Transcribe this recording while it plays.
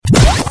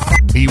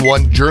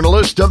won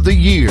Journalist of the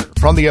Year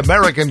from the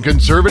American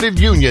Conservative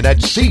Union at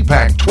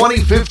CPAC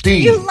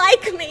 2015. You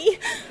like me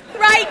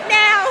right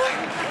now.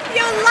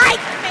 You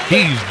like me.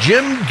 He's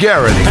Jim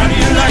Garrity. How do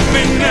you like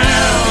me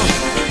now?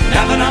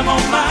 Now that I'm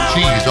on my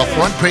She's a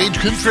front-page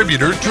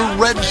contributor to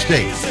Red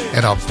State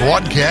and a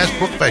broadcast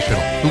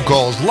professional who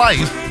calls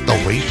life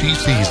the way she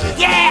sees it.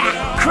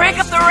 Yeah! Crank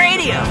up the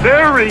radio.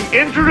 Very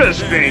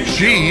interesting.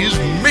 She's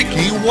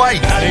Mickey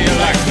White. How do you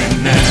like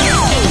me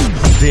now?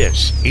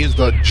 This is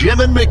the Jim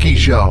and Mickey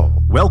Show.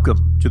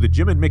 Welcome to the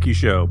Jim and Mickey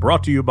Show,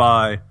 brought to you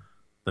by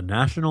the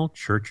National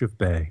Church of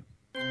Bay.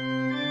 Do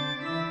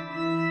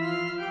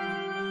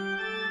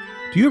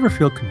you ever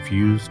feel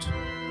confused,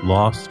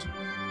 lost,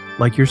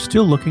 like you're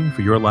still looking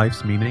for your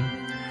life's meaning?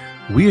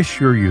 We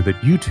assure you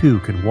that you too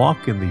can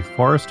walk in the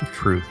forest of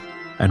truth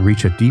and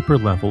reach a deeper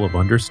level of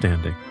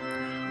understanding.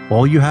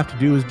 All you have to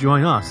do is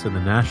join us in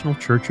the National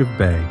Church of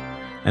Bay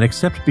and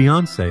accept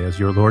Beyonce as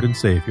your Lord and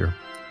Savior.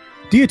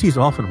 Deities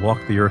often walk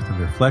the earth in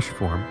their flesh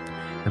form,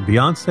 and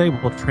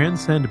Beyonce will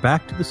transcend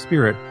back to the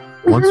spirit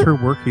once her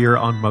work here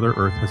on Mother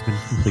Earth has been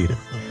completed.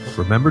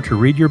 Remember to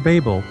read your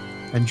Bible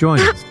and join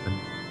us in the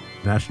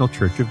National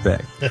Church of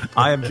Bay.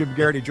 I am Jim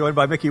Garrity, joined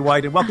by Mickey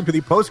White, and welcome to the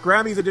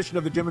post-Grammys edition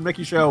of the Jim and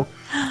Mickey Show.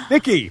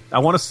 Mickey, I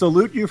want to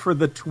salute you for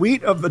the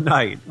tweet of the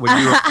night when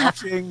you were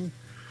watching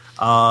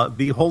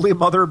the Holy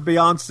Mother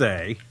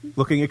Beyonce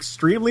looking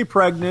extremely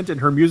pregnant in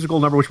her musical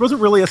number, which wasn't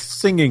really a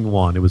singing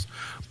one. It was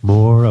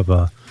more of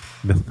a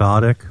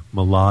methodic,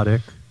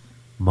 melodic,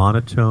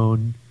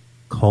 monotone,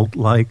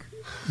 cult-like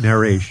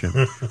narration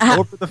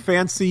over the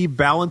fancy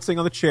balancing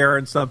on the chair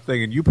and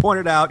something. And you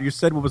pointed out, you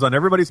said what was on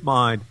everybody's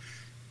mind,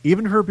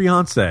 even for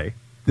Beyonce,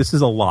 this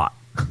is a lot.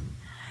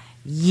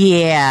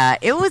 Yeah,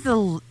 it was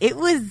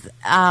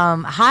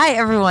hi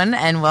everyone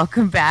and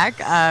welcome back.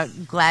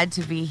 Glad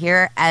to be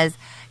here,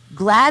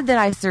 glad that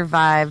I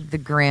survived the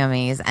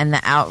Grammys and the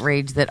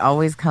outrage that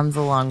always comes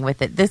along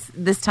with it.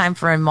 This time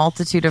for a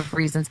multitude of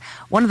reasons.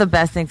 One of the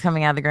best things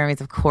coming out of the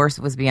Grammys, of course,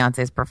 was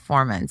Beyonce's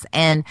performance.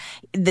 And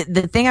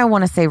the thing I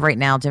want to say right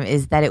now, Jim,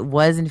 is that it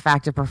was in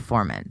fact a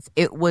performance.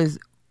 It was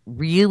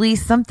really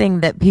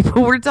something that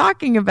people were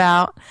talking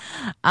about.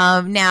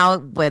 Now,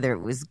 whether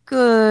it was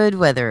good,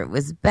 whether it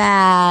was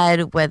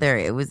bad, whether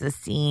it was a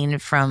scene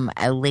from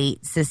a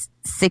late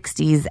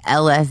 60s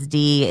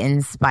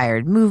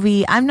LSD-inspired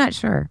movie, I'm not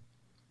sure.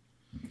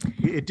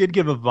 It did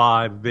give a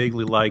vibe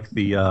vaguely like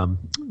the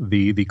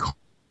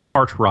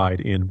cart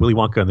ride in Willy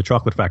Wonka and the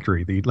Chocolate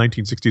Factory, the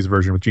 1960s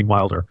version with Gene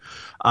Wilder.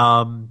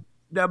 Now,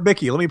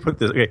 Mickey, let me put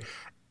this. Okay.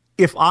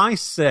 If I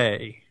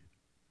say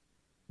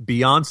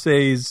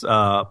Beyonce's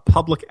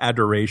public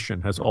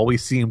adoration has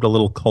always seemed a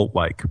little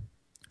cult-like,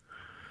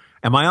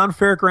 am I on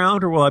fair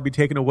ground, or will I be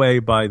taken away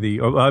by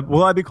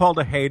will I be called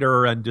a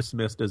hater and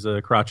dismissed as a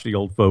crotchety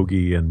old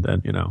fogey and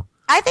you know?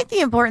 I think the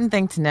important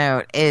thing to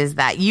note is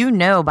that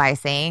by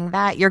saying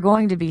that you're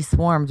going to be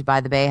swarmed by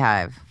the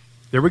Bayhive.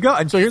 There we go.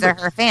 And so these are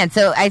her fans.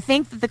 So I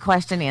think that the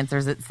question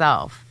answers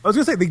itself. I was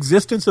going to say the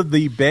existence of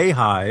the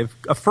Bayhive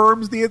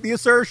affirms the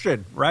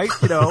assertion, right?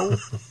 You know.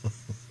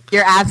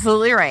 You're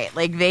absolutely right.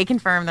 Like, they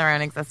confirm their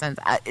own existence.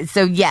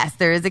 So, yes,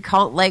 there is a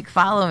cult-like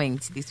following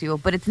to these people,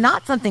 but it's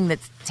not something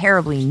that's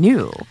terribly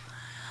new.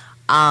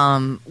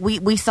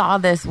 We saw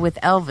this with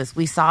Elvis.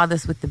 We saw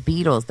this with the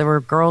Beatles. There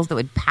were girls that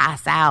would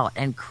pass out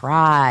and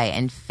cry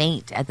and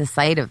faint at the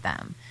sight of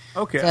them.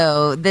 Okay.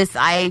 So this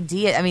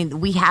idea, I mean,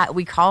 we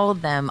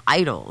called them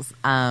idols.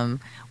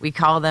 We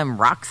call them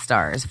rock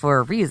stars for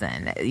a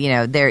reason. You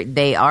know,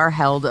 they are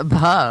held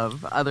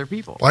above other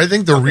people. Well, I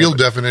think the real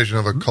definition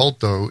of a cult,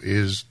 though,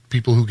 is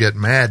people who get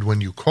mad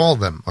when you call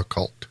them a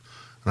cult.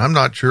 And I'm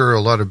not sure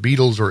a lot of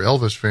Beatles or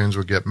Elvis fans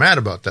would get mad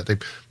about that. They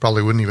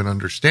probably wouldn't even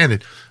understand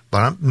it.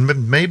 But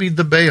maybe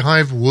the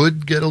Bayhive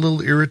would get a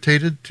little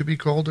irritated to be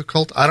called a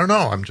cult. I don't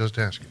know. I'm just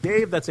asking.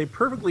 Dave, that's a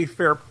perfectly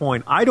fair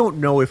point. I don't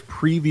know if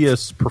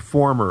previous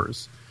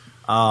performers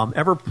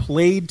ever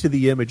played to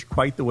the image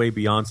quite the way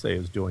Beyonce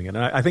is doing it. And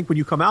I think when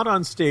you come out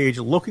on stage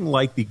looking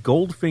like the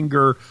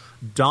Goldfinger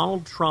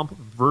Donald Trump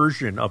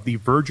version of the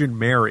Virgin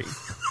Mary,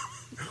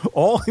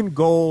 all in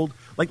gold,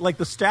 like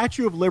the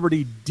Statue of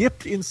Liberty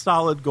dipped in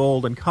solid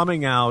gold and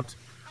coming out.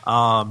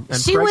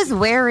 She was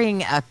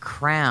wearing a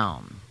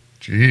crown.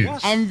 Jeez.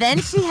 And then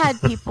she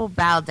had people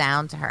bow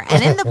down to her.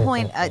 And in the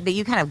point that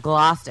you kind of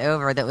glossed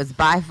over that was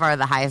by far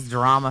the highest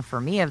drama for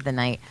me of the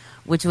night,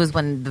 which was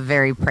when the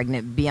very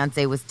pregnant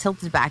Beyonce was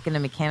tilted back in a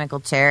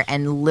mechanical chair,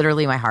 and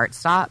literally my heart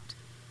stopped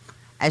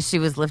as she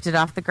was lifted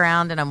off the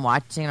ground. And I'm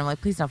watching, and I'm like,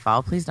 please don't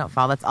fall, please don't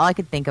fall. That's all I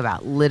could think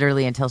about,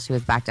 literally, until she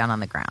was back down on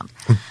the ground.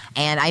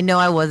 And I know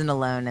I wasn't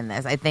alone in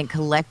this. I think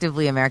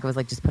collectively America was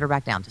like, just put her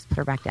back down, just put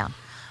her back down.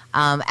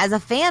 As a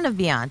fan of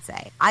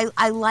Beyonce,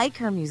 I like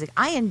her music.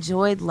 I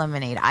enjoyed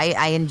Lemonade.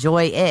 I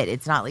enjoy it.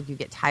 It's not like you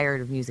get tired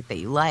of music that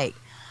you like.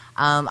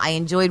 I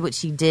enjoyed what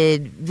she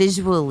did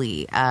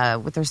visually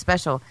with her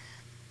special.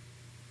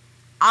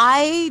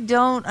 I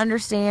don't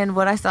understand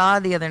what I saw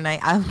the other night.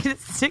 I'm going to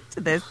stick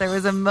to this. There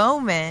was a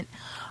moment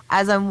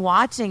as I'm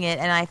watching it,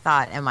 and I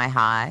thought, am I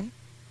high?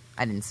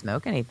 I didn't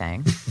smoke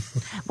anything.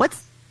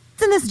 What's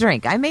in this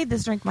drink. I made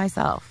this drink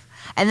myself.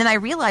 And then I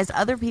realized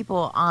other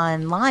people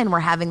online were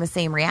having the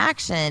same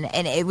reaction.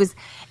 And it was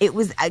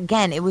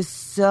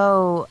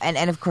so,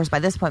 and of course, by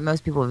this point,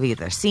 most people have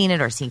either seen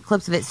it or seen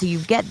clips of it. So you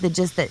get the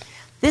gist that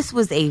this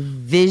was a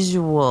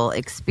visual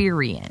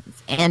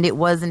experience, and it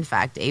was, in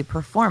fact, a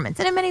performance.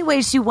 And in many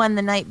ways, she won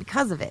the night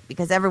because of it,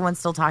 because everyone's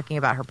still talking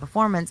about her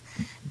performance.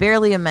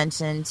 Barely a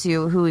mention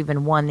to who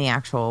even won the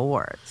actual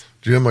awards.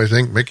 Jim, I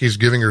think Mickey's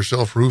giving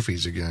herself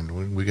roofies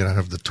again. We got to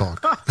have the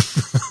talk.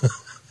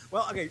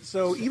 Well, okay,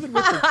 so even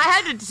with the, I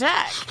had to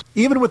check.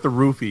 Even with the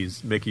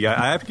roofies, Mickey,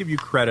 I have to give you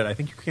credit. I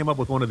think you came up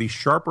with one of these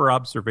sharper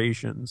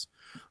observations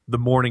the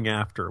morning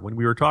after when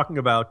we were talking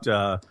about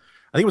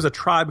I think it was a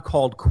Tribe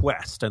Called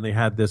Quest, and they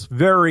had this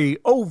very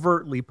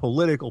overtly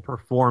political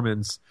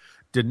performance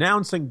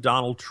denouncing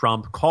Donald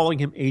Trump, calling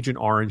him Agent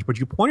Orange. But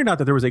you pointed out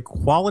that there was a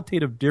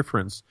qualitative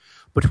difference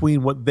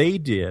between what they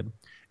did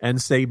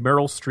and, say,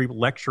 Meryl Streep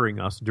lecturing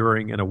us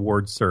during an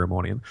awards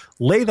ceremony. And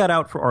lay that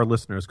out for our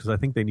listeners, because I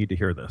think they need to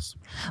hear this.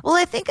 Well,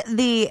 I think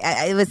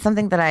it was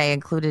something that I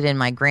included in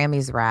my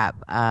Grammys wrap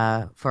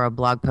for a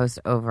blog post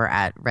over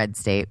at Red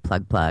State,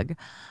 plug.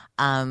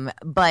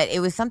 But it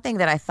was something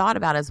that I thought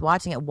about as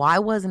watching it. Why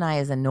wasn't I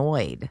as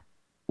annoyed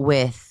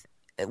with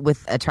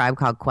A Tribe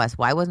Called Quest?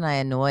 Why wasn't I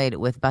annoyed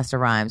with Busta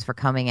Rhymes for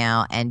coming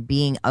out and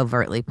being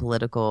overtly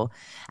political?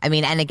 I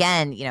mean, and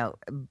again,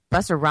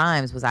 Busta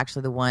Rhymes was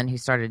actually the one who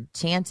started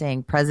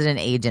chanting President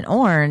Agent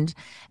Orange,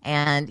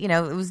 and it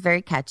was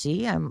very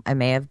catchy. I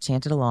may have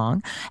chanted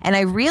along, and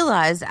I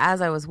realized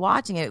as I was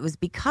watching it, it was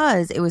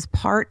because it was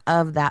part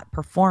of that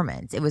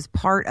performance. It was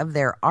part of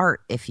their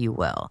art, if you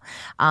will.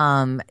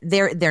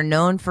 They're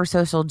known for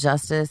social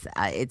justice.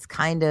 It's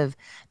kind of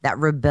that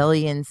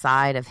rebellion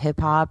side of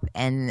hip hop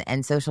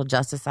and social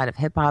justice side of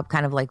hip hop,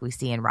 kind of like we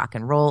see in rock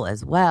and roll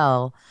as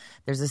well.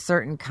 There's a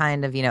certain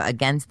kind of,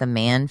 against the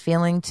man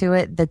feeling to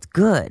it that's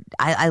good.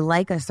 I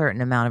like a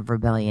certain amount of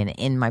rebellion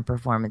in my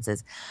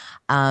performances.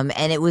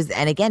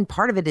 And again,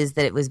 part of it is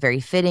that it was very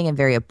fitting and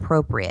very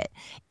appropriate.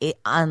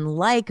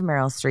 Unlike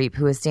Meryl Streep,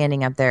 who is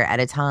standing up there at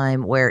a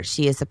time where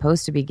she is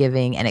supposed to be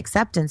giving an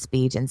acceptance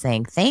speech and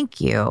saying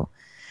thank you,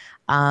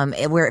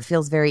 where it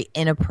feels very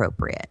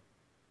inappropriate.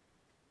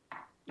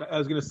 I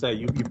was going to say,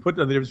 you put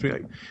the difference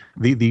between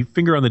the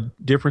finger on the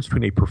difference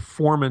between a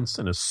performance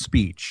and a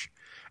speech.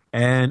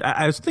 And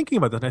I was thinking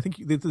about that, and I think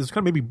there's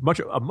kind of maybe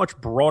a much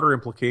broader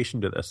implication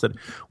to this, that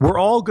we're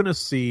all going to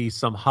see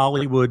some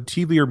Hollywood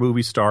TV or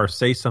movie star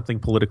say something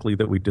politically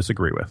that we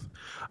disagree with.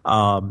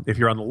 If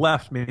you're on the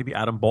left, maybe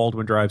Adam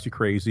Baldwin drives you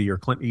crazy, or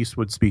Clint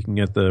Eastwood speaking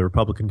at the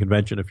Republican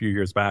convention a few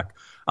years back.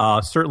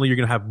 Certainly you're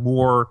going to have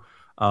more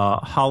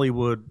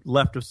Hollywood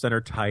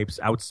left-of-center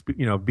types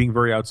being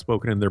very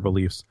outspoken in their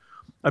beliefs.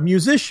 A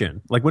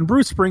musician, like when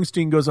Bruce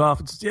Springsteen goes off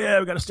and says,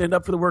 we got to stand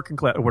up for the working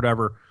class, or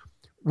whatever,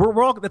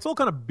 that's all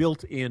kind of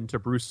built into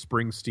Bruce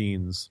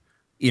Springsteen's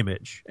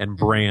image and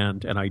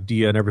brand and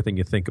idea and everything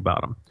you think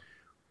about him.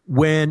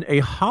 When a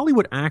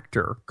Hollywood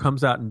actor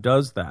comes out and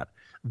does that,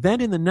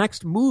 then in the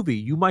next movie,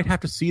 you might have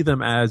to see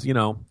them as,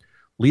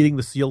 leading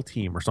the SEAL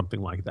team or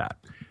something like that.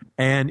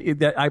 And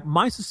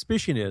my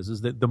suspicion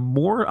is that the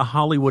more a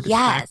Hollywood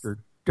actor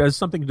does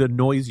something that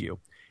annoys you,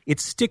 it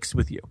sticks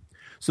with you.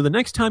 So the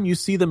next time you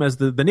see them as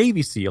the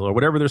Navy SEAL or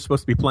whatever they're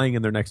supposed to be playing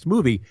in their next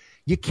movie,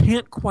 you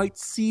can't quite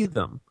see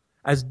them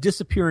as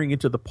disappearing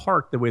into the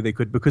park the way they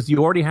could, because you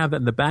already have that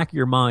in the back of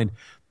your mind.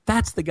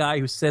 That's the guy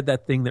who said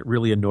that thing that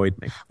really annoyed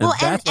me. And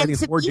I think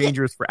it's more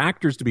dangerous for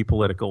actors to be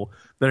political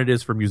than it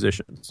is for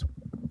musicians.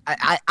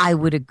 I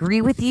would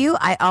agree with you.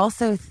 I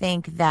also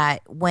think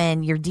that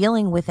when you're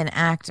dealing with an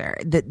actor,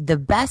 the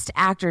best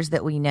actors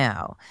that we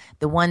know,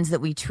 the ones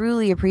that we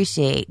truly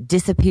appreciate,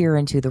 disappear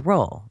into the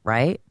role,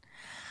 right?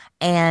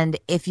 And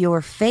if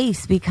your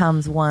face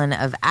becomes one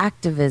of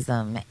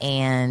activism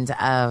and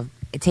of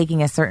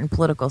taking a certain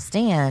political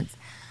stance,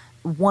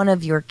 one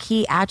of your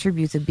key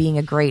attributes of being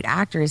a great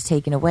actor is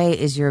taken away,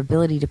 is your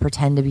ability to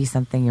pretend to be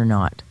something you're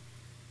not.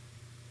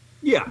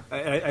 Yeah,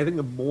 I think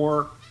the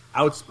more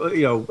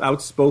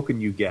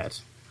outspoken you get,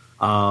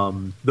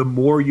 the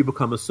more you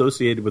become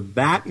associated with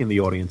that in the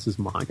audience's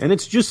mind, and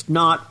it's just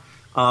not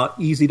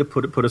easy to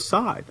put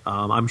aside.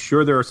 I'm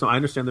sure I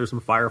understand there's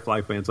some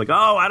Firefly fans like,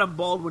 Adam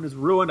Baldwin is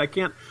ruined. I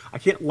can't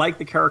like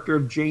the character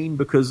of Jane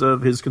because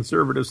of his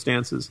conservative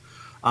stances.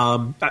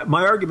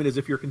 My argument is,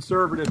 if you're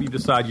conservative, you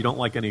decide you don't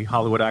like any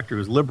Hollywood actor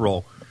who's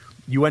liberal,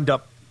 you end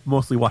up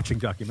mostly watching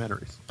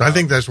documentaries. I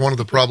think that's one of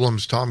the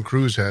problems Tom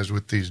Cruise has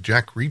with these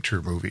Jack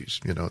Reacher movies,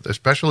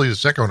 especially the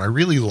second one. I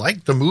really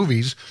like the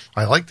movies.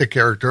 I like the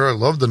character. I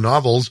love the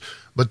novels.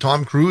 But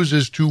Tom Cruise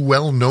is too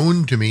well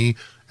known to me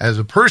as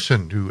a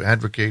person who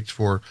advocates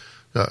for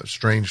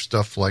strange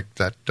stuff like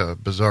that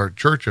bizarre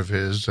church of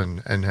his,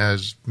 and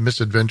has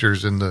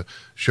misadventures in the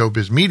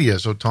showbiz media.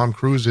 So Tom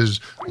Cruise is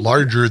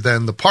larger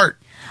than the part.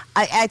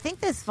 I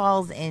think this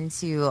falls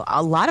into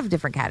a lot of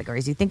different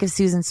categories. You think of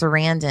Susan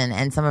Sarandon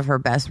and some of her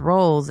best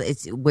roles.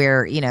 It's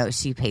where,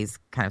 she plays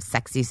kind of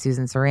sexy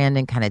Susan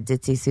Sarandon, kind of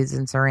ditzy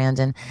Susan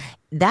Sarandon.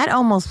 That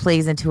almost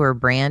plays into her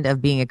brand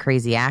of being a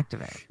crazy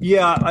activist.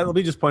 Yeah, let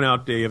me just point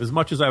out, Dave, as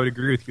much as I would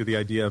agree with you, the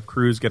idea of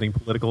Cruise getting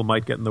political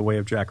might get in the way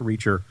of Jack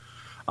Reacher.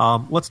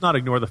 Let's not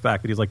ignore the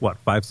fact that he's like, what,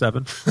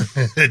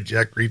 5'7"?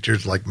 Jack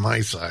Reacher's like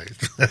my size.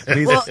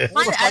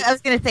 I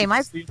was going to say,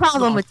 my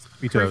problem with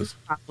Cruise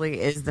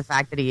probably is the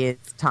fact that he is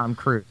Tom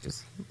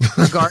Cruise.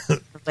 Regardless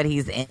of what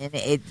he's in,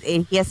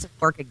 he has to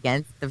work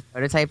against the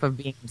prototype of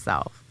being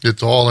himself.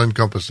 It's all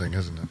encompassing,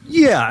 isn't it?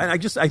 Yeah,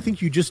 and I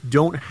think you just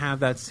don't have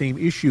that same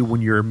issue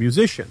when you're a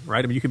musician,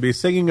 right? I mean, you can be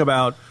singing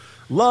about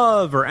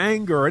love or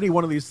anger or any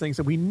one of these things,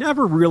 and we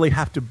never really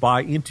have to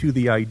buy into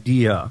the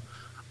idea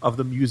of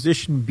the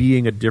musician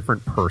being a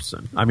different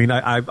person. I mean,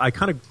 I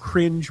kind of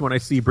cringe when I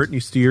see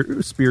Britney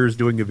Spears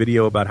doing a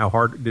video about how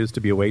hard it is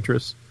to be a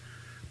waitress,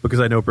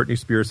 because I know Britney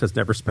Spears has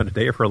never spent a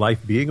day of her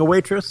life being a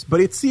waitress, but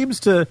it seems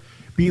to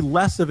be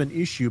less of an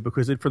issue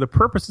because for the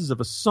purposes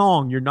of a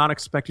song, you're not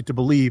expected to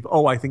believe,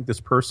 oh, I think this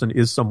person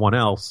is someone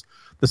else,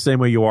 the same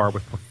way you are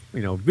with,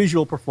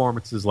 visual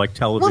performances like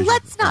television. Well,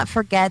 let's not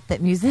forget that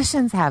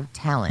musicians have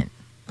talent.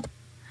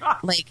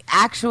 Like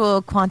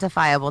actual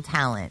quantifiable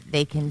talent.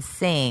 They can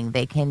sing,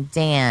 they can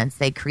dance,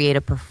 they create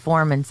a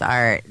performance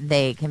art,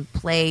 they can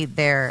play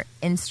their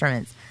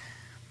instruments.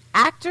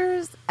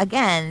 Actors,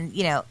 again,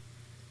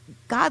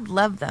 God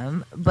love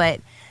them, but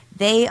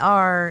they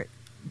are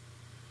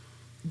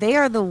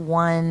the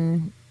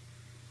one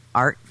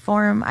art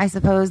form, I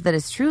suppose, that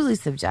is truly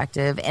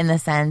subjective in the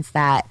sense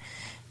that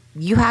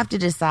you have to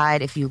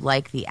decide if you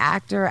like the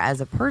actor as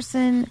a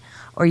person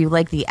or you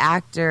like the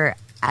actor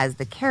as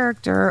the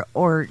character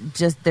or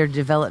just their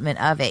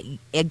development of it.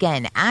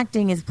 Again,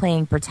 acting is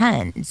playing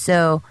pretend.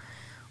 So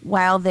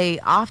while they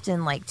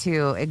often like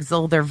to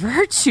exalt their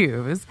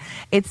virtues,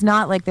 it's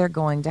not like they're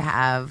going to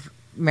have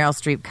Meryl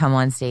Streep come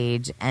on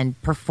stage and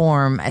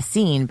perform a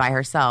scene by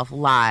herself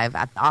live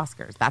at the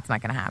Oscars. That's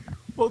not going to happen.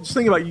 Well, just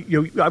think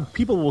about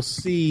people will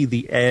see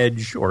The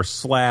Edge or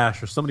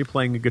Slash or somebody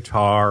playing a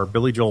guitar, or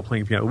Billy Joel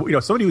playing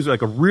piano. Somebody who's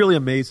like a really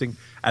amazing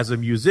as a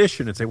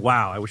musician and say,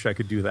 "Wow, I wish I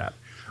could do that."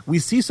 We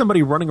see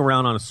somebody running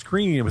around on a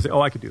screen and we say,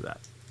 "Oh, I could do that."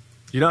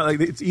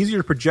 It's easier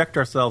to project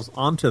ourselves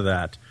onto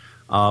that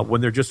when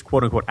they're just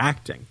quote unquote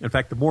acting. In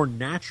fact, the more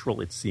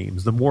natural it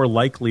seems, the more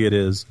likely it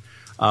is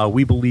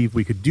we believe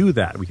we could do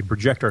that. We can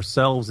project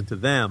ourselves into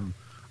them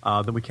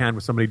than we can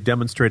with somebody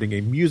demonstrating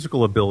a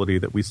musical ability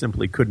that we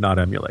simply could not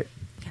emulate.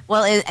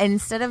 Well,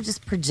 instead of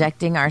just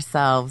projecting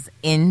ourselves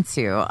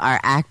into our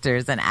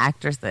actors and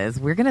actresses,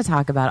 we're going to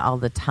talk about all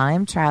the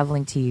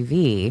time-traveling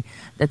TV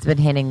that's been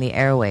hitting the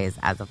airways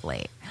as of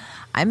late.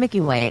 I'm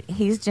Mickey White.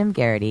 He's Jim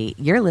Garrity.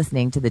 You're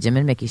listening to The Jim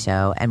and Mickey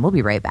Show, and we'll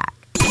be right back.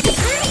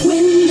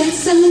 When that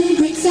sun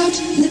breaks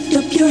out, lift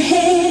up your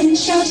head and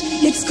shout,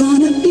 it's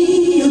gonna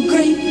be a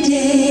great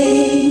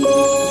day.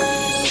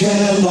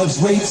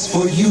 Kellogg's waits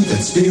for you,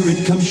 that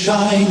spirit comes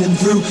shining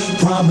through,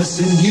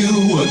 promising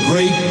you a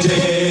great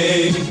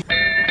day.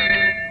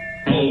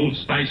 Old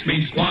Spice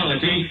means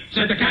quality,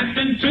 said the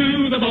captain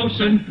to the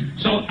bosun.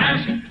 So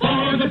ask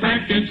for the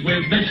package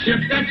with the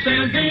ship that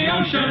sails the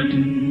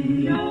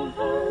ocean.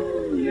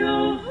 Yo-ho,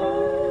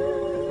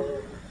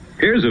 yo-ho.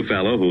 Here's a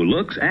fellow who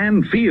looks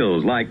and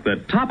feels like the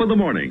top of the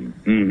morning.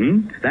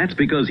 That's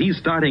because he's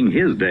starting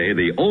his day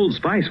the Old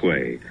Spice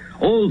way.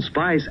 Old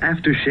Spice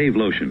Aftershave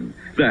Lotion.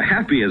 The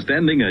happiest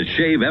ending a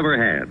shave ever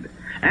had.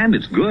 And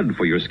it's good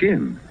for your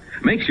skin.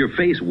 Makes your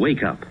face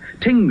wake up.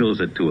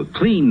 Tingles it to a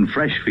clean,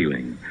 fresh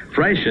feeling.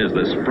 Fresh as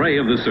the spray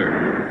of the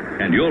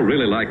surf. And you'll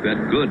really like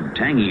that good,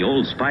 tangy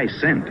Old Spice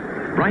scent.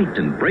 Bright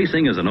and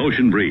bracing as an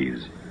ocean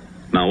breeze.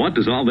 Now, what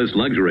does all this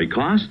luxury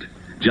cost?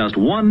 Just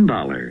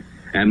 $1.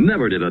 And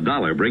never did a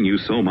dollar bring you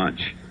so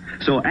much.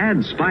 So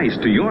add spice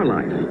to your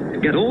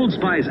life. Get Old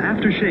Spice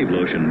Aftershave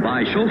Lotion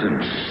by Schulten.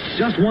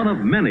 Just one of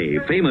many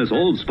famous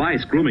Old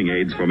Spice grooming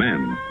aids for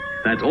men.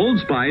 That's Old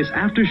Spice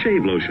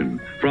Aftershave Lotion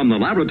from the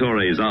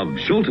laboratories of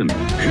Schulten.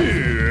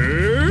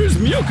 Here's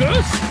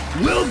mucus.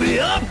 We'll be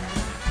up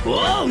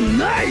all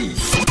night.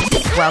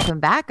 Welcome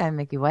back. I'm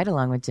Mickey White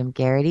along with Jim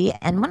Garrity.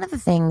 And one of the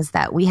things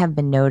that we have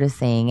been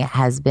noticing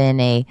has been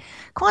a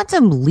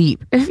quantum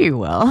leap, if you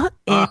will,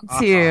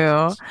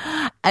 into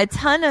a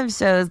ton of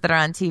shows that are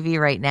on TV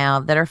right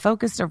now that are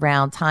focused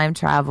around time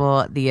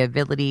travel, the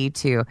ability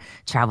to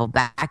travel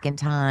back in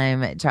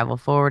time, travel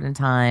forward in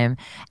time,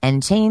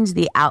 and change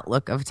the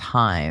outlook of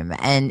time.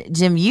 And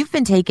Jim, you've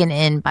been taken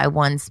in by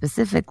one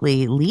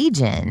specifically,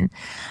 Legion,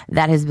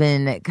 that has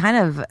been kind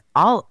of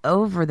all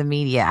over the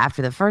media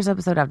after the first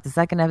episode, after the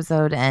second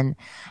episode.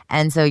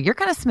 And so you're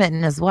kind of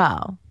smitten as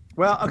well.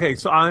 Well, okay,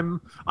 so I'm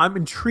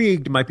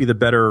intrigued might be the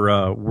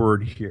better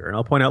word here. And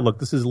I'll point out, look,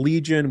 this is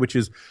Legion, which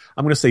is,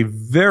 I'm going to say,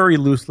 very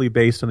loosely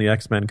based on the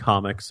X-Men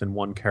comics and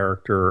one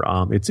character.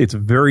 It's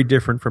very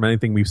different from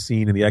anything we've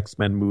seen in the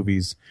X-Men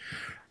movies.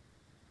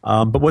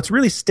 But what's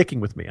really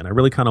sticking with me, and I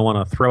really kind of want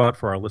to throw out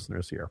for our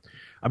listeners here,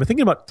 I've been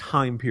thinking about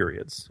time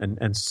periods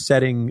and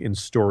setting in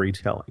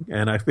storytelling.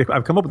 And I've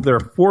come up with, there are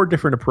 4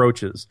 different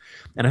approaches.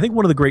 And I think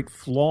one of the great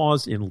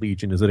flaws in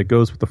Legion is that it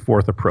goes with the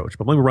 4th approach.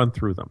 But let me run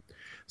through them.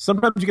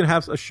 Sometimes you can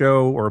have a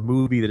show or a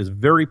movie that is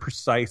very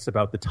precise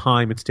about the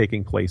time it's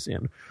taking place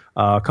in.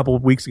 A couple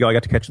of weeks ago, I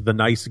got to catch The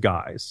Nice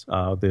Guys,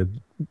 the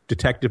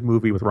detective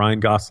movie with Ryan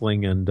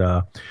Gosling and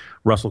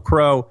Russell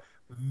Crowe.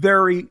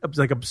 Very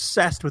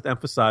obsessed with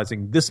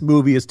emphasizing this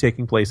movie is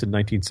taking place in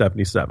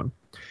 1977.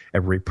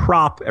 Every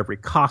prop, every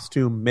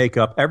costume,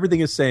 makeup,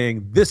 everything is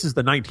saying this is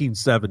the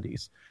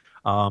 1970s.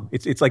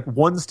 It's like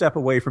one step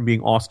away from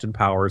being Austin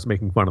Powers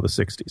making fun of the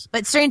 60s.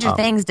 But Stranger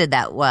Things did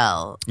that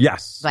well.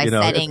 Yes. By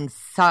setting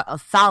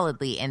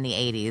solidly in the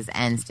 80s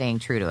and staying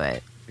true to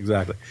it.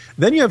 Exactly.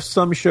 Then you have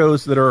some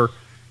shows that are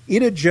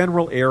in a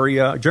general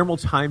area, general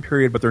time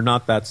period, but they're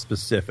not that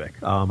specific.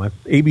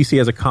 ABC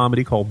has a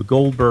comedy called The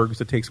Goldbergs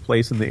that takes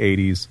place in the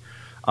 80s.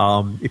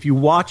 If you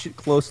watch it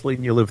closely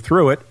and you live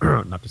through it,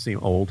 not to seem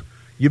old,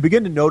 you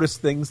begin to notice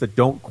things that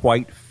don't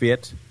quite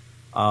fit.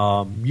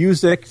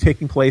 Music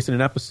taking place in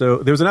an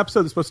episode. There was an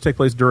episode that's supposed to take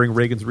place during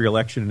Reagan's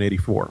re-election in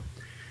 84.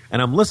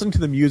 And I'm listening to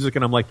the music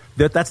and I'm like,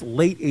 that's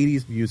late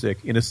 80s music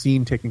in a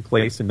scene taking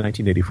place in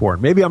 1984.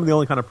 Maybe I'm the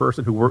only kind of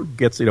person who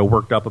gets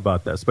worked up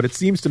about this, but it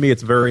seems to me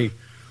it's very...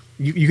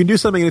 You can do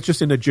something that's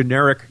just in a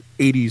generic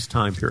 80s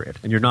time period,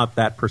 and you're not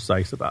that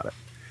precise about it.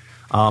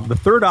 The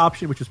third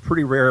option, which is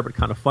pretty rare but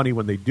kind of funny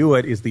when they do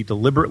it, is the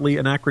deliberately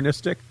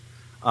anachronistic.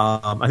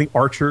 I think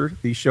Archer,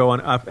 the show on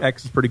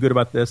FX, is pretty good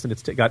about this, and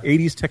it's got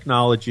 80s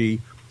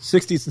technology,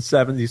 60s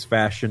and 70s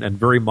fashion, and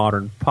very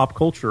modern pop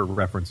culture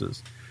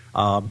references.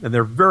 And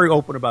they're very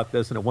open about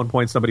this, and at one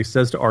point somebody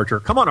says to Archer,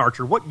 "Come on,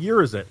 Archer, what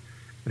year is it?"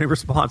 And he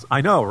responds,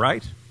 "I know,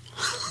 right?"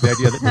 The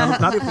idea that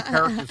not even the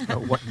characters know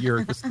what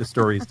year the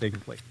story is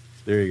taking place.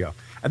 There you go.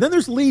 And then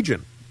there's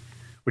Legion,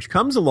 which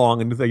comes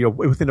along, and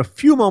within a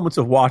few moments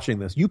of watching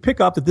this, you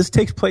pick up that this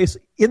takes place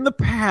in the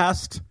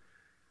past,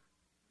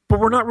 but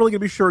we're not really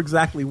going to be sure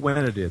exactly when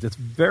it is. It's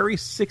very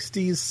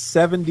 60s,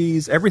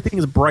 70s. Everything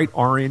is bright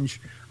orange.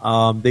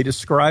 They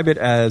describe it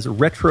as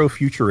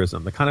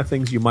retrofuturism, the kind of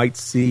things you might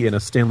see in a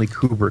Stanley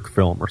Kubrick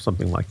film or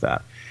something like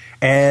that.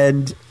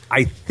 And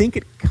I think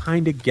it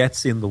kind of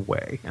gets in the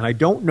way. And I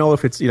don't know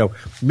if it's,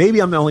 maybe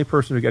I'm the only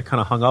person who got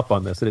kind of hung up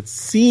on this, and it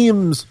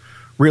seems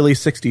really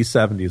 60s,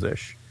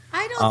 70s-ish.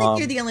 I don't think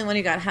you're the only one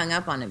who got hung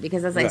up on it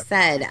because, as I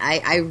said,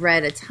 I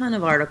read a ton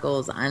of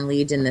articles on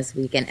Legion this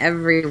week, and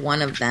every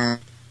one of them,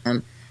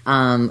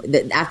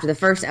 after the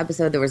first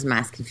episode, there was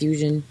mass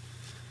confusion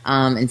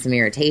and some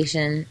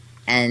irritation,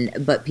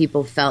 but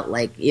people felt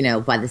like,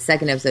 by the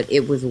second episode,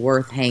 it was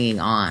worth hanging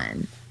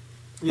on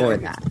for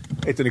that.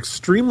 It's an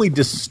extremely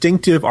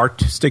distinctive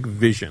artistic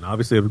vision.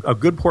 Obviously, a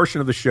good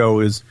portion of the show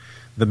is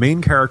the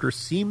main character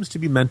seems to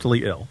be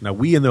mentally ill. Now,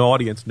 we in the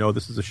audience know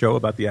this is a show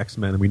about the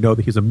X-Men, and we know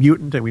that he's a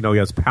mutant, and we know he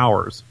has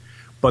powers.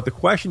 But the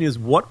question is,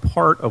 what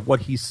part of what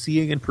he's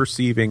seeing and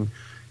perceiving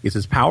is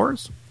his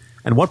powers,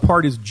 and what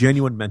part is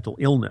genuine mental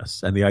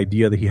illness, and the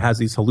idea that he has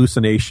these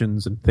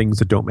hallucinations and things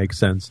that don't make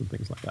sense and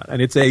things like that.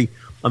 And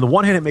on the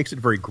one hand, it makes it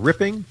very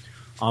gripping.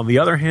 On the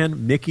other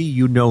hand, Mickey,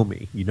 you know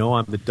me. You know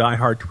I'm the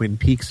diehard Twin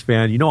Peaks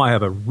fan. You know I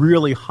have a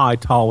really high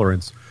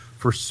tolerance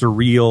for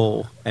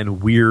surreal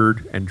and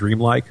weird and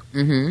dreamlike.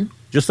 Mm-hmm.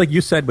 Just like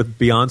you said with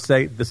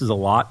Beyonce, this is a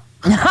lot.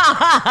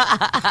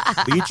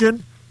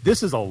 Legion,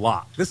 this is a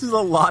lot. This is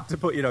a lot to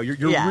put, you're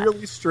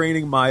really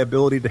straining my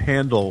ability to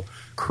handle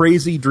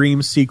crazy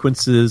dream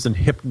sequences and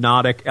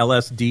hypnotic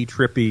LSD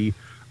trippy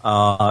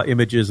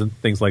images and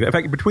things like that. In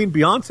fact, between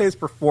Beyonce's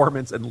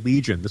performance and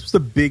Legion, this was a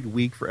big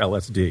week for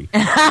LSD.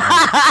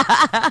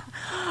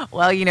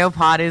 Well,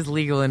 pot is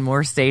legal in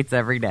more states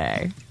every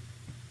day.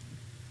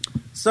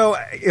 So,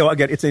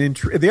 again, it's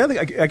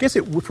I guess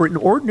for an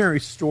ordinary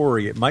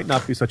story, it might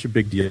not be such a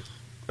big deal.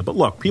 But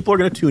look, people are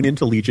going to tune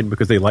into Legion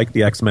because they like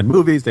the X-Men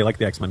movies, they like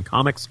the X-Men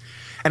comics.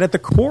 And at the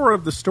core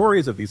of the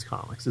stories of these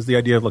comics is the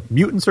idea of, look,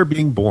 mutants are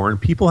being born,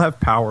 people have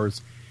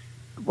powers.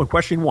 Well,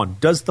 question one,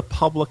 does the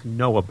public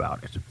know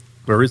about it?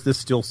 Or is this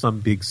still some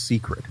big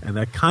secret? And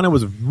that kind of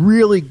was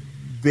really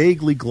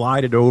vaguely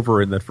glided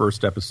over in that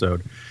first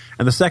episode.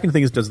 And the second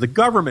thing is, does the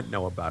government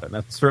know about it? And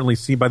that's certainly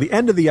seen by the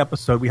end of the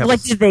episode. We have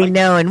what did they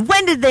know, and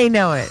when did they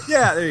know it?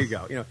 Yeah, there you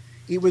go.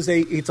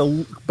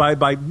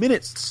 By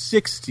minute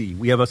 60,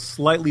 we have a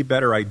slightly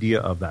better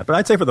idea of that. But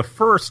I'd say for the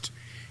first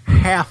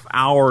half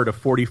hour to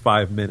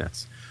 45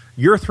 minutes,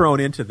 you're thrown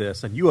into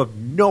this, and you have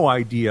no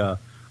idea.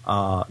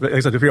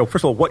 First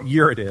of all, what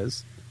year it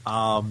is,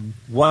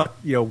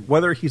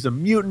 whether he's a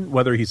mutant,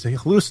 whether he's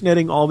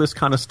hallucinating, all this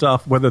kind of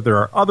stuff, whether there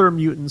are other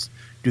mutants,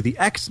 do the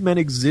X-Men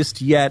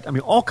exist yet? I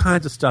mean, all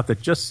kinds of stuff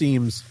that just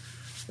seems,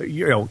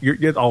 a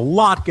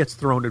lot gets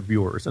thrown at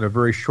viewers in a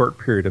very short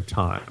period of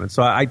time. And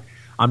so I'm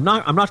I'm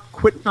not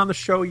quitting on the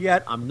show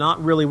yet. I'm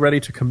not really ready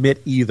to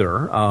commit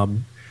either.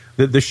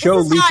 The show,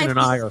 Legion and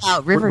I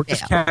are we're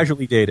just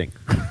casually dating.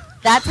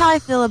 That's how I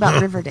feel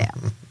about Riverdale.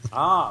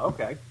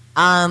 Okay.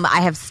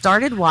 I have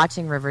started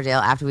watching Riverdale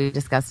after we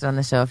discussed it on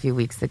the show a few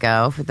weeks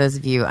ago. For those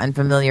of you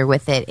unfamiliar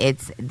with it,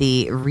 it's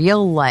the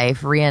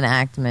real-life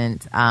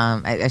reenactment.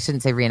 I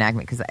shouldn't say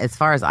reenactment because as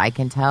far as I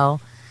can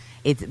tell,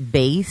 it's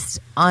based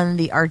on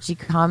the Archie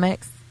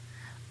comics,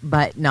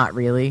 but not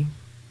really.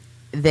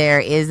 There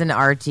is an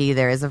Archie,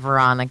 there is a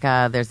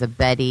Veronica, there's a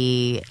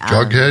Betty.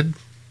 Jughead?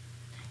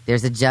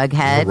 There's a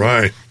Jughead. All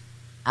right.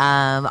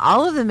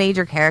 All of the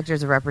major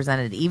characters are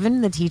represented,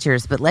 even the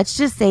teachers, but let's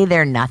just say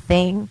they're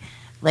nothing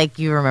like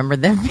you remember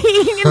them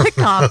being in the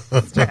comic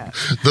strip.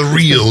 The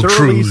real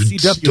true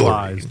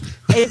story.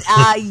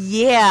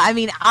 Yeah, I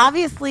mean,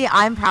 obviously,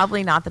 I'm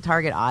probably not the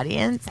target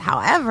audience.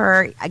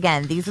 However,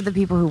 again, these are the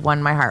people who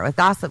won my heart with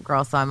Gossip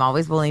Girl, so I'm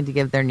always willing to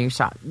give their new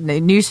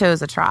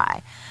shows a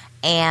try.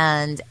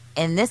 And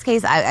in this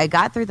case, I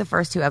got through the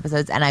first 2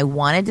 episodes, and I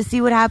wanted to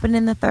see what happened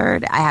in the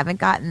third. I haven't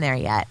gotten there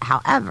yet.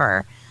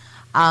 However,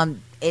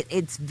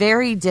 it's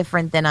very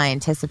different than I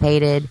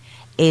anticipated.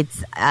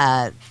 It's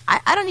I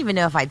don't even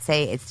know if I'd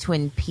say it's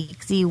Twin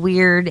Peaksy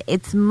weird.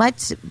 It's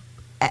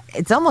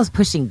almost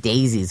Pushing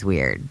Daisies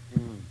weird.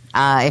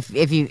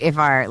 If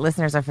our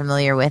listeners are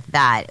familiar with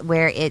that,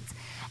 where it's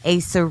a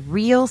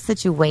surreal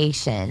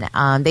situation.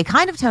 They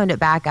kind of toned it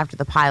back after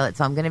the pilot,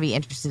 so I'm going to be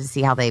interested to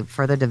see how they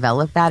further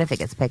develop that if it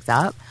gets picked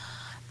up,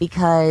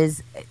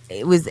 because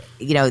it was,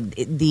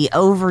 the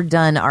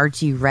overdone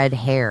Archie red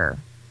hair.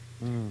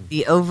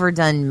 The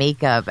overdone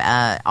makeup,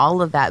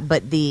 all of that.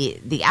 But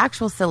the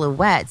actual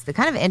silhouettes, the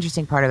kind of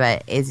interesting part of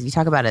it is you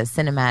talk about a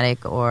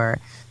cinematic or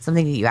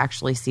something that you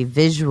actually see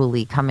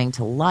visually coming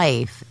to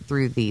life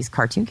through these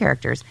cartoon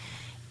characters,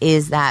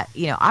 is that,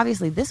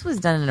 obviously this was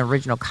done in an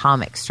original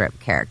comic strip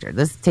character.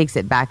 This takes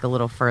it back a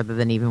little further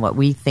than even what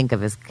we think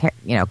of as,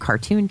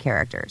 cartoon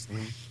characters.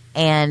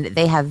 And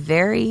they have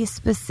very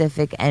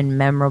specific and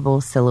memorable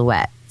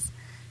silhouettes.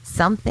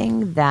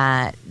 Something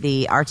that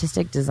the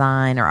artistic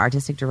design or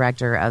artistic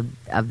director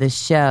of the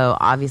show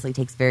obviously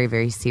takes very,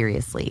 very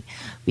seriously,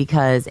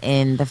 because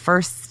in the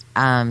first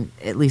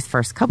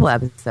couple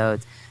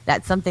episodes,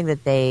 that's something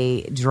that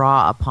they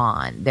draw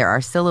upon. There are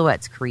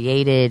silhouettes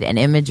created and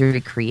imagery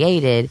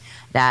created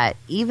that,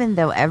 even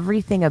though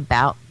everything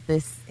about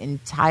this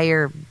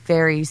entire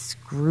very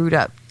screwed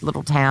up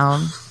little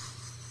town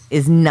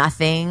is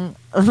nothing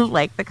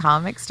like the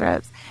comic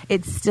strips,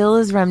 it still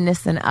is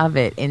reminiscent of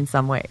it in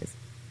some ways.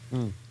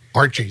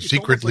 Archie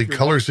secretly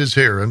colors his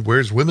hair and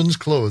wears women's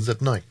clothes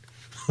at night.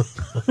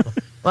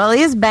 Well,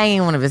 he is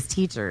banging one of his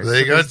teachers.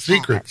 They got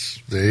secrets.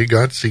 They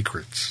got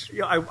secrets.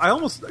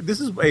 This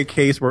is a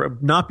case where,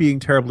 not being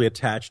terribly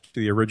attached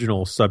to the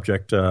original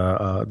subject,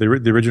 the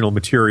original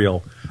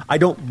material, I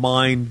don't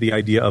mind the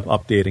idea of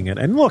updating it.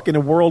 And look, in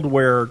a world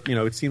where,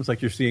 it seems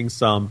like you're seeing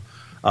some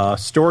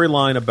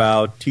storyline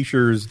about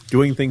teachers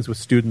doing things with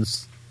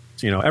students,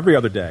 every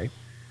other day.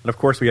 And, of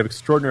course, we have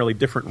extraordinarily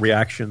different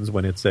reactions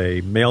when it's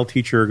a male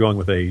teacher going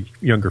with a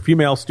younger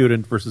female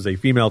student versus a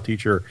female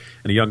teacher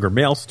and a younger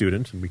male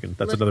student. And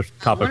that's another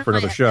topic for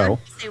another show.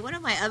 One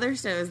of my other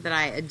shows that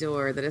I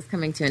adore that is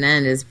coming to an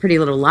end is Pretty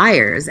Little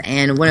Liars.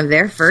 And one of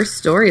their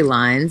first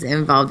storylines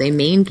involved a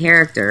main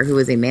character who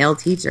was a male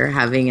teacher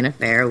having an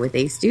affair with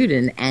a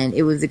student. And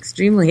it was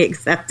extremely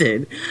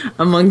accepted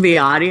among the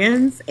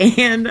audience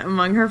and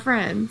among her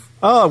friends.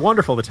 Oh,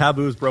 wonderful. The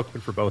taboo is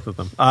broken for both of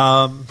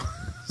them.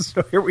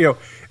 So here we go.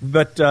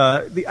 But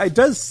it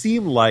does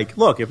seem like,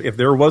 look, if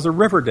there was a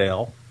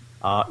Riverdale,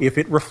 if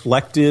it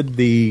reflected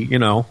the,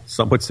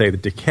 some would say the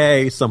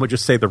decay, some would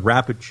just say the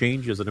rapid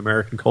changes in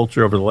American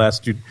culture over the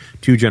last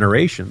two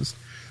generations,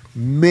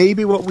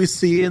 maybe what we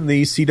see in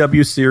the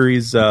CW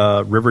series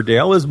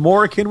Riverdale is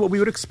more akin to what we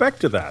would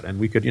expect to that. And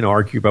we could,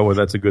 argue about whether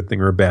that's a good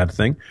thing or a bad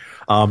thing.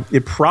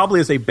 It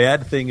probably is a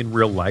bad thing in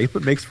real life,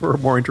 but makes for a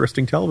more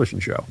interesting television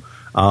show.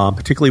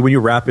 Particularly when you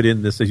wrap it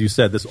in this, as you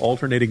said, this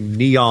alternating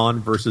neon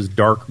versus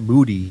dark,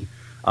 moody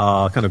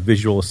kind of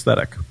visual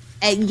aesthetic.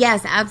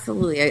 Yes,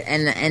 absolutely,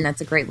 and that's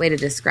a great way to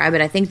describe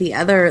it. I think the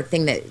other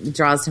thing that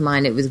draws to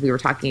mind, we were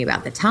talking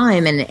about the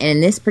time, and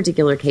in this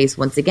particular case,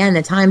 once again,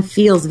 the time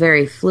feels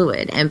very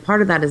fluid, and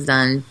part of that is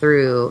done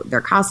through their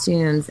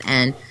costumes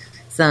and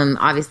some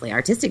obviously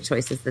artistic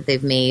choices that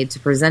they've made to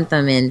present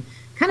them in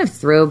kind of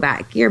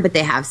throwback gear, but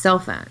they have cell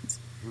phones.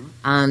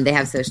 They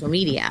have social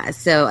media.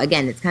 So,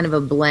 again, it's kind of a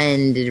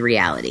blended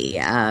reality.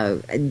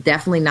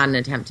 Definitely not an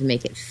attempt to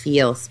make it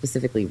feel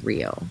specifically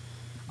real.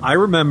 I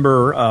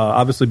remember,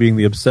 obviously being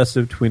the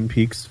obsessive Twin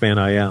Peaks fan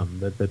I am,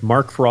 that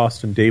Mark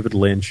Frost and David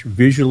Lynch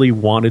visually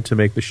wanted to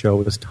make the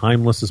show as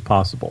timeless as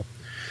possible.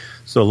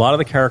 So a lot of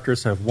the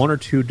characters have one or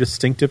two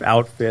distinctive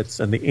outfits,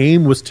 and the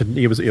aim was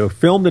it was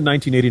filmed in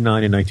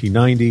 1989 and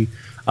 1990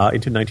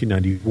 into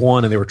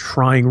 1991, and they were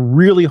trying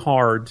really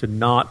hard to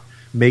not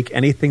make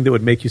anything that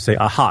would make you say,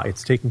 aha,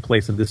 it's taking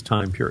place in this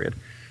time period.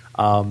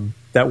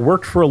 That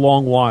worked for a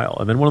long while.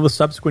 And then one of the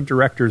subsequent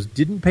directors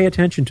didn't pay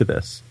attention to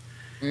this.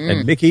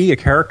 And Mickey, a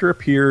character,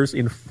 appears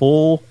in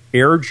full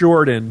Air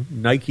Jordan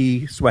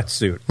Nike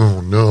sweatsuit. Oh,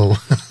 no.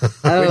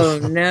 Oh,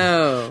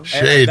 no.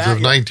 Shades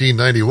of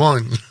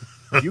 1991.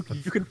 You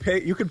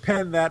can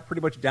pen that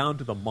pretty much down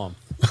to the month.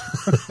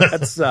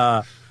 That's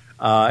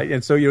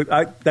and so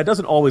that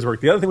doesn't always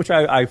work. The other thing which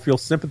I feel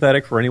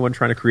sympathetic for anyone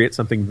trying to create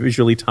something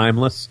visually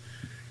timeless,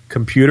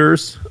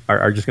 computers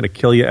are just going to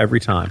kill you every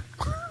time.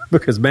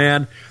 Because,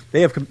 man,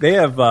 they have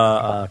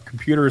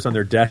computers on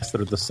their desks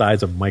that are the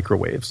size of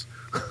microwaves.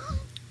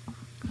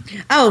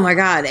 Oh my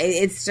God!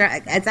 It's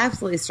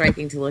absolutely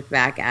striking to look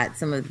back at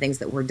some of the things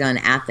that were done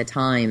at the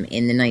time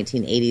in the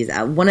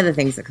 1980s. One of the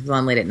things that comes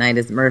on late at night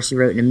is Murder, She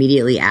Wrote, and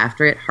immediately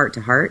after it, Heart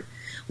to Heart.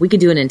 We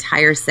could do an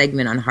entire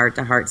segment on Heart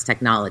to Heart's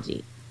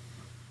technology.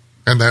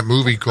 And that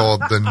movie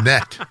called The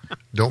Net.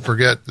 Don't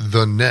forget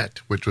The Net,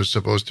 which was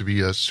supposed to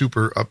be a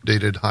super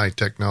updated high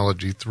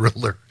technology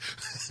thriller.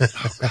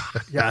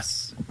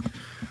 Yes.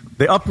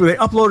 They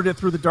uploaded it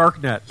through the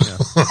dark net,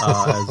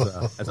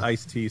 as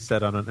Ice-T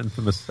said on an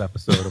infamous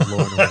episode of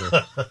Law and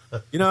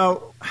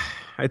Order.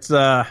 It's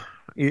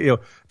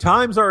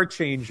times are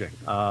changing.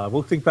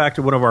 We'll think back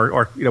to one of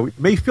our it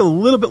may feel a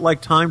little bit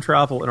like time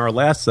travel in our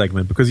last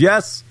segment because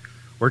yes,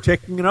 we're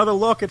taking another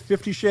look at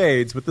 50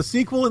 Shades with the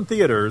sequel in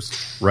theaters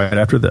right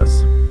after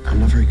this. I'm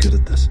not very good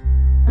at this.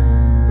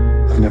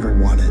 I've never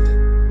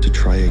wanted to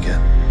try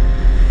again.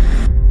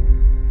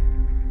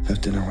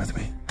 Have dinner with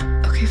me.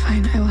 Okay,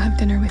 fine. I will have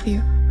dinner with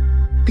you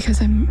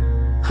because I'm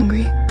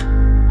hungry.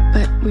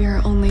 But we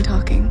are only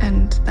talking,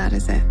 and that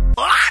is it.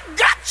 I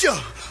gotcha!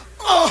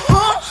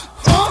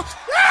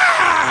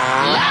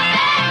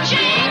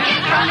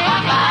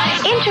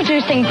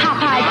 Introducing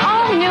Popeye's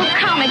all-new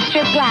comic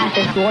strip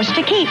glasses, yours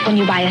to keep when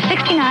you buy a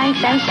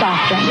 69-cent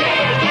soft drink.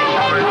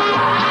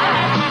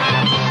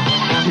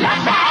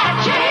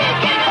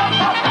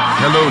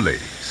 Hello,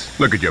 ladies.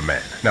 Look at your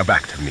man. Now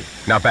back to me.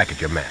 Now back at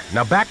your man.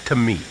 Now back to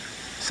me.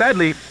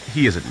 Sadly,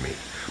 he isn't me.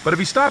 But if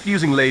he stopped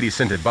using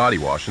lady-scented body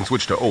wash and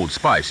switched to Old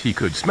Spice, he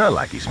could smell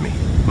like he's me.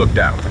 Look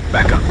down.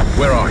 Back up.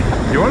 Where are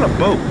you? You're on a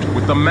boat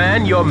with the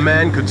man your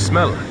man could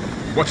smell like.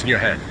 What's in your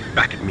hand?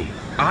 Back at me.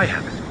 I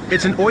have it.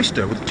 It's an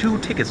oyster with 2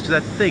 tickets to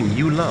that thing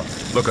you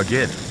love. Look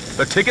again.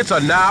 The tickets are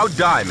now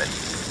diamond.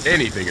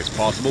 Anything is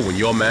possible when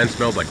your man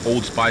smells like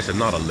Old Spice and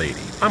not a lady.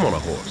 I'm on a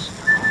horse.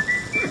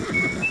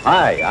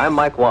 Hi, I'm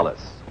Mike Wallace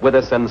with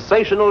a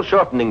sensational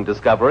shortening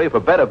discovery for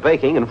better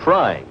baking and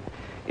frying.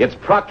 It's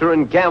Procter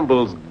 &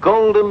 Gamble's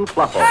Golden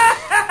Fluffle.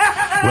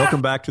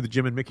 Welcome back to the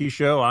Jim and Mickey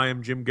Show. I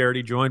am Jim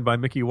Garrity, joined by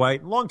Mickey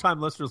White.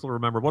 Longtime listeners will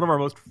remember one of our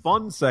most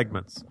fun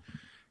segments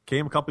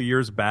came a couple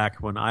years back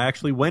when I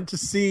actually went to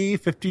see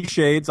 50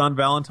 Shades on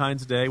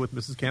Valentine's Day with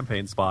Mrs.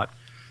 Campaign Spot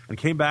and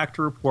came back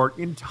to report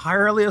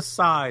entirely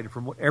aside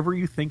from whatever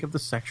you think of the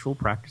sexual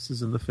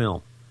practices in the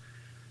film.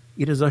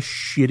 It is a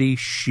shitty,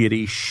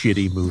 shitty,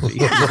 shitty movie.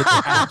 It is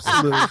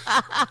absolute.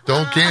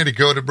 Don't candy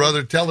coat it,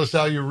 brother. Tell us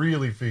how you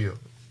really feel.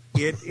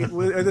 It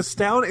was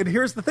astounding. And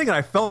here's the thing, and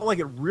I felt like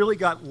it really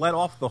got let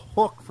off the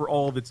hook for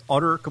all of its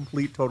utter,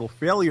 complete, total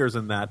failures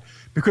in that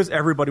because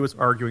everybody was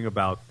arguing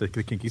about the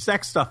kinky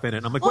sex stuff in it.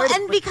 And I'm like, well,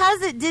 and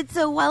because it did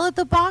so well at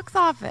the box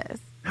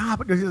office. Nah,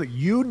 but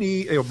you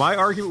need. My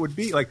argument would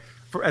be like,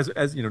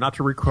 as you know, not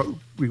to we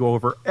go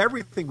over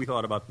everything we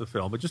thought about the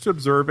film, but just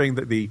observing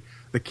that the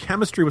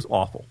chemistry was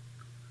awful.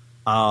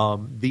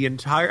 The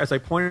entire, as I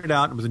pointed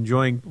out, and was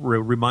enjoying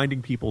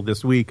reminding people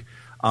this week.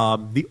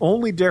 The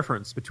only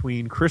difference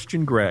between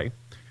Christian Grey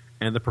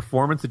and the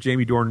performance that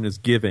Jamie Dornan is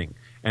giving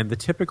and the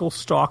typical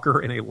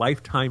stalker in a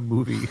Lifetime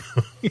movie,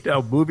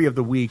 movie of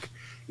the week,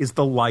 is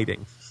the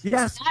lighting.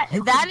 Yes.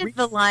 That is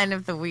the line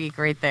of the week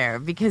right there,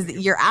 because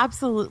you're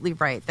absolutely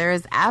right. There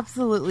is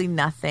absolutely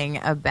nothing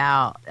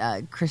about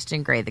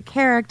Christian Grey, the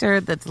character,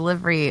 the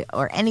delivery,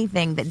 or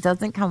anything that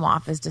doesn't come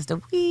off as just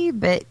a wee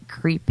bit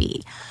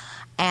creepy.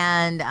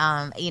 And,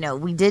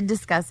 we did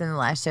discuss in the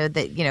last show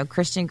that,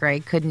 Christian Grey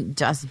couldn't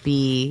just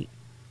be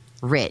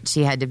rich.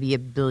 He had to be a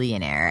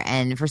billionaire.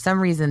 And for some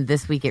reason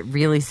this week it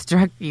really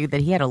struck you that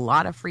he had a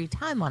lot of free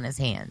time on his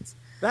hands.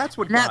 That's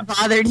what that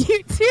bothered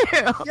you too.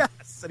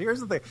 Yes, and here's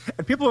the thing.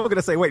 And people are going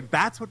to say, wait,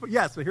 that's what...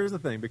 Yes, but here's the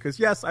thing. Because,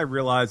 yes, I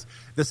realize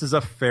this is a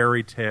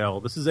fairy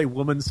tale. This is a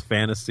woman's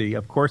fantasy.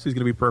 Of course he's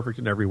going to be perfect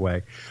in every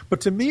way.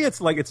 But to me,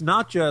 it's like it's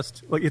not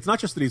just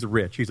that he's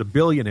rich. He's a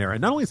billionaire. And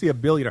not only is he a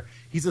billionaire,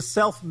 he's a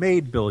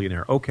self-made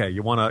billionaire. Okay,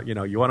 you want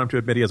him to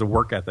admit he has a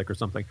work ethic or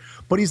something.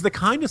 But he's the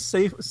kind of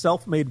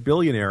self-made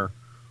billionaire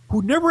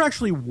who never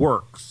actually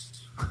works.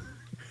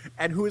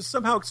 And who is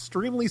somehow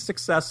extremely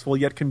successful,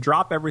 yet can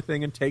drop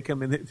everything and take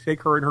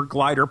her in her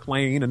glider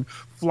plane and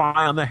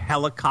fly on the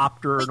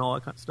helicopter and all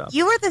that kind of stuff.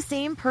 You are the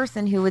same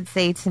person who would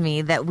say to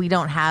me that we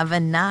don't have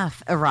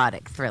enough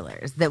erotic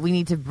thrillers, that we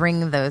need to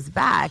bring those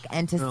back.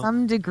 And to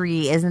some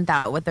degree, isn't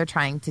that what they're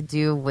trying to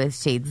do with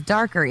Shades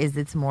Darker? Is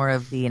it's more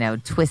of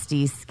the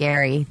twisty,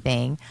 scary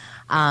thing.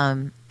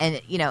 And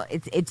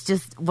it's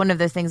just one of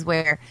those things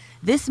where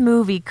this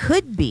movie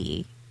could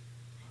be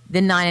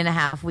the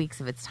 9.5 weeks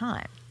of its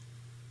time.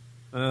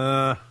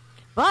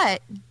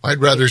 But I'd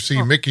rather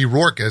see Mickey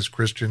Rourke as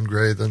Christian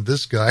Grey than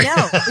this guy.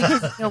 No,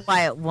 because you know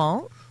why it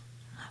won't?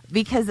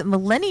 Because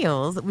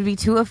millennials would be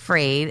too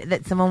afraid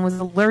that someone was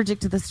allergic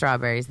to the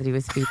strawberries that he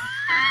was feeding.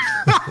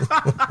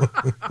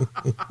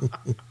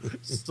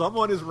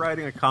 Someone is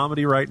writing a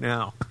comedy right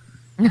now.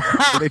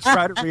 They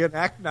try to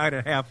reenact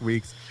 9.5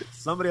 weeks.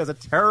 Somebody has a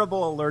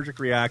terrible allergic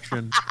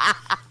reaction.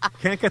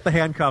 Can't get the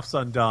handcuffs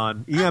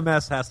undone.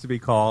 EMS has to be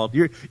called.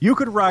 You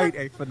could write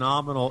a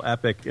phenomenal,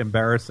 epic,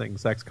 embarrassing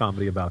sex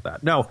comedy about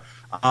that. No.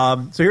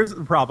 So here's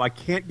the problem. I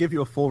can't give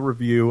you a full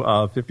review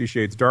of 50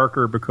 Shades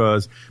Darker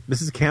because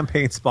Mrs.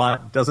 Campaign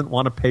Spot doesn't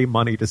want to pay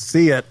money to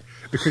see it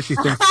because she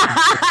thinks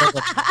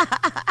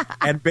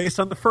and based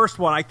on the first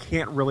one, I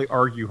can't really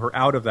argue her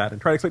out of that and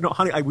try to explain, no,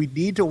 honey, we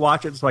need to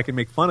watch it so I can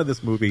make fun of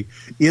this movie.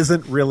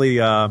 Isn't really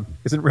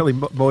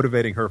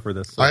motivating her for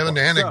this. I have an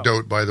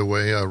anecdote, by the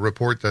way, a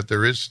report that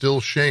there is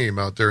still shame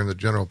out there in the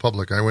general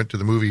public. I went to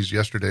the movies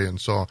yesterday and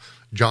saw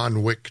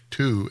John Wick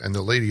 2, and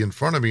the lady in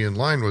front of me in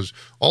line was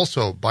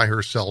also by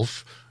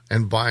herself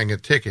and buying a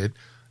ticket.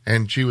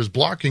 And she was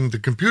blocking the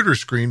computer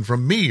screen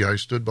from me. I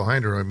stood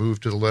behind her. I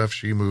moved to the left.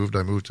 She moved.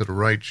 I moved to the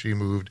right. She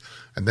moved.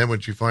 And then when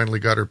she finally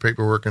got her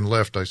paperwork and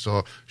left, I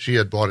saw she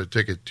had bought a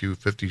ticket to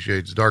 50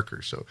 Shades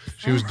Darker. So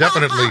she was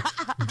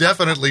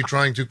definitely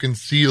trying to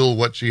conceal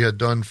what she had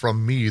done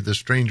from me, the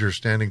stranger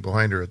standing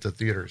behind her at the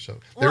theater.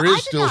 So there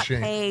is still shame.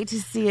 I did not pay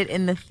to see it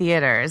in the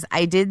theaters.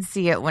 I did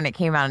see it when it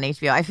came out on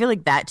HBO. I feel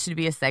like that should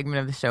be a segment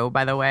of the show,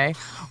 by the way,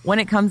 when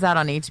it comes out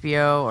on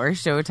HBO or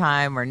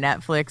Showtime or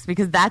Netflix,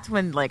 because that's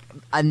when like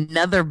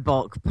another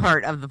bulk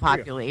part of the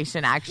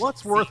population actually.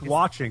 What's worth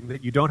watching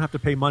that you don't have to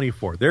pay money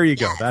for? There you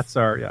go. That's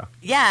our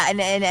Yeah,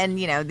 and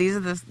you know these are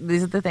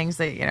the things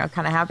that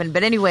kind of happen.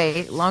 But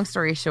anyway, long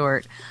story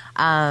short,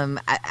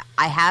 I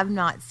have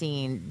not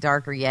seen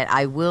Darker yet.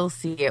 I will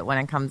see it when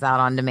it comes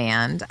out on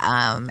demand,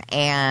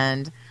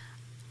 and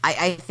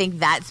I think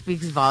that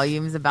speaks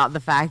volumes about the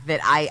fact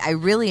that I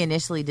really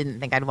initially didn't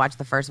think I'd watch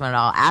the first one at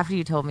all. After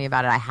you told me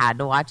about it, I had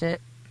to watch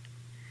it.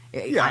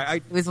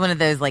 It was one of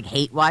those like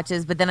hate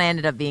watches, but then I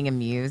ended up being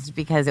amused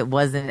because it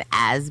wasn't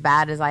as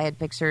bad as I had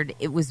pictured.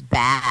 It was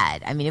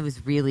bad. I mean, it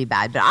was really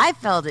bad, but I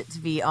felt it to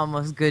be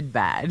almost good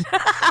bad.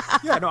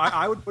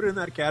 I would put it in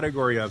that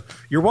category of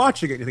you're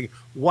watching it and you're thinking,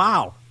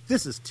 wow,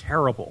 this is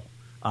terrible.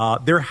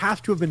 There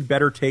have to have been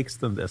better takes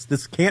than this.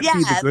 This can't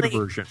be the good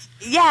version.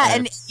 Yeah,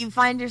 and you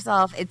find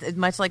yourself, it's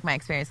much like my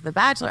experience with The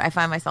Bachelor, I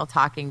find myself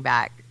talking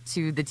back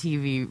to the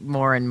TV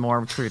more and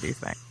more through these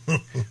things.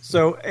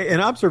 So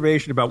an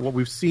observation about what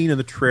we've seen in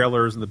the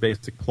trailers and the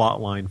basic plot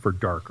line for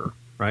Darker,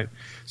 right?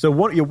 So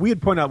we had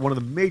pointed out one of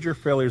the major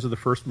failures of the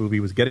first movie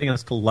was getting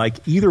us to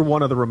like either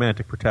one of the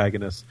romantic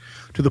protagonists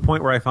to the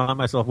point where I found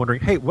myself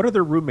wondering, hey, what are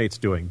their roommates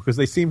doing? Because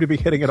they seem to be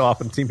hitting it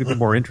off and seem to be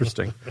more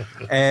interesting.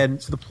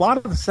 And so the plot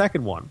of the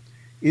second one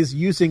is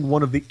using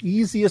one of the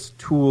easiest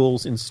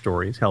tools in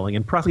storytelling,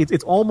 and probably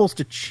it's almost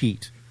a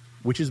cheat,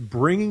 which is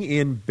bringing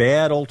in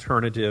bad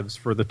alternatives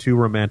for the two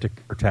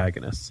romantic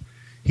protagonists.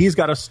 He's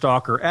got a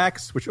stalker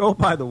ex, which, oh,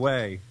 by the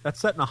way, that's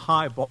setting a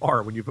high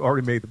bar when you've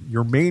already made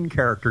your main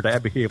character to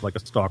behave like a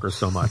stalker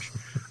so much.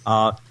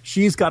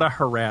 She's got a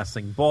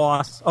harassing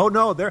boss. Oh,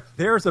 no,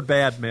 there's a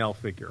bad male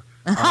figure.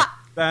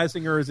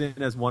 Basinger is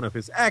in as one of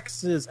his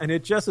exes, and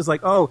it just is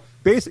like,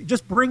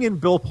 just bring in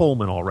Bill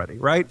Pullman already,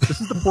 right?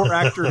 This is the poor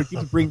actor who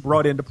keeps being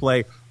brought in to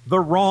play the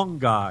wrong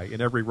guy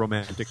in every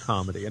romantic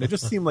comedy. And it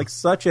just seemed like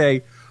such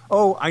a...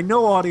 I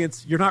know,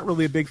 audience, you're not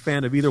really a big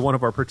fan of either one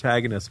of our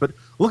protagonists, but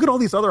look at all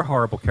these other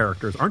horrible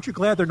characters. Aren't you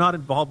glad they're not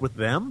involved with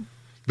them?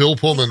 Bill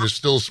Pullman is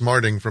still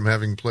smarting from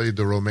having played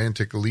the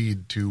romantic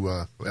lead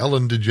to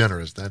Ellen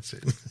DeGeneres. That's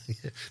it.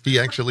 He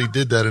actually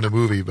did that in a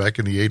movie back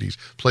in the 80s,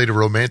 played a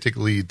romantic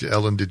lead to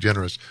Ellen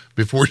DeGeneres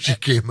before she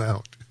came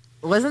out.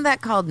 Wasn't that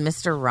called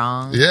Mr.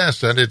 Wrong?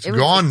 Yes, and it's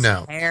gone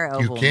now.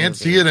 You can't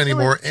see it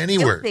anymore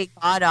anywhere. It was a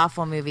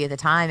god-awful movie at the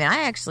time, and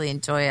I actually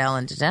enjoy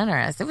Ellen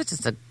DeGeneres. It was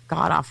just a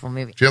god-awful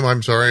movie. Jim,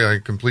 I'm sorry. I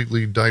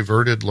completely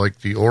diverted like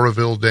the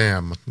Oroville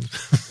Dam.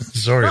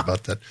 Sorry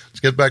about that.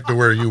 Let's get back to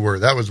where you were.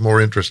 That was more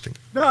interesting.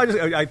 No,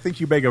 I think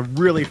you make a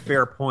really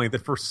fair point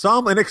that for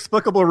some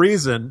inexplicable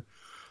reason,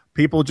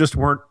 people just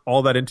weren't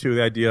all that into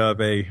the idea of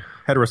a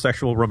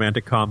heterosexual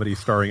romantic comedy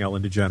starring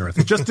Ellen DeGeneres.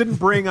 It just didn't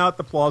bring out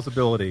the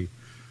plausibility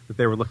that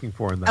they were looking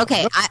for in that.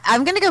 Okay,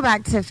 I'm going to go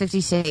back to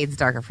 50 Shades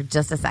Darker for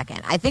just a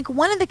second. I think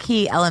one of the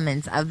key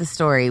elements of the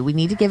story, we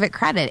need to give it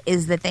credit,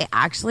 is that they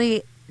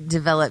actually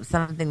developed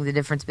something, the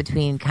difference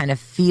between kind of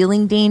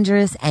feeling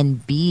dangerous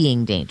and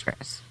being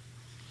dangerous.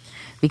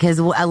 Because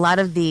a lot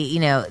of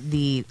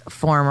the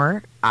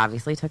former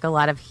obviously took a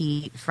lot of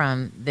heat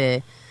from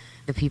the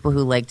people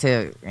who like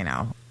to,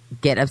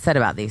 get upset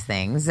about these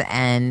things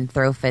and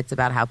throw fits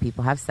about how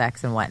people have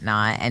sex and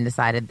whatnot, and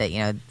decided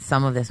that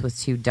some of this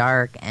was too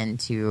dark and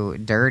too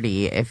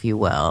dirty, if you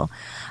will.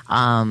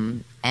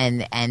 And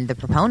the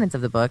proponents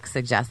of the book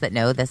suggest that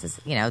no, this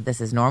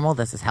is normal,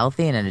 this is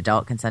healthy in an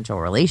adult consensual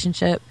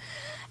relationship,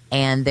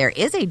 and there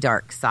is a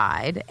dark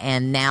side,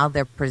 and now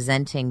they're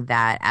presenting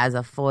that as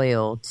a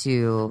foil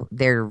to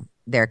their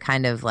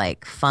kind of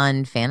like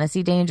fun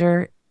fantasy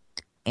danger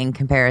in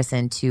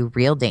comparison to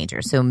real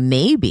danger. So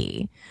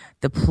maybe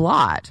the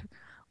plot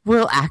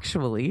will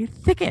actually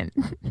thicken.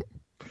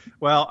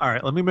 Well, all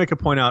right. Let me make a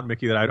point out,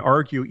 Mickey, that I'd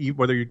argue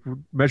whether you're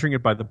measuring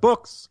it by the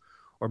books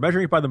or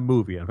measuring it by the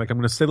movie. In fact, I'm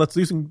going to say let's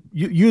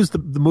use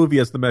the movie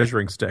as the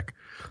measuring stick.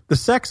 The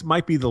sex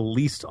might be the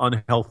least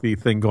unhealthy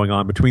thing going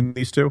on between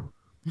these two.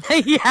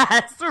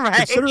 Yes,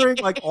 right. Considering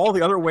like all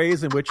the other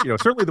ways in which,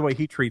 certainly the way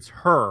he treats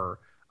her.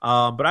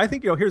 But I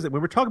think, here's it.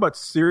 When we're talking about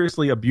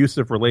seriously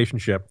abusive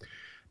relationship,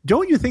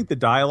 don't you think the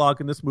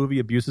dialogue in this movie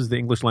abuses the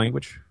English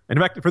language? And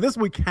in fact, for this,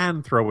 we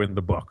can throw in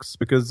the books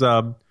because,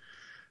 I'm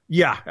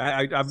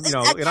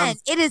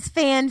it is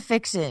fan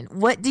fiction.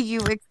 What do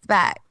you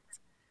expect?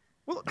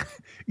 Well,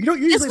 you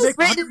don't usually make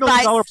 $100 million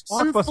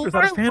blockbusters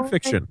out of fan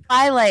fiction.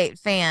 Twilight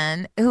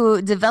fan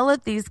who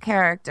developed these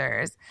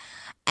characters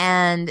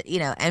and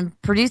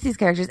produced these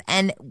characters,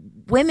 and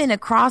women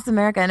across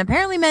America, and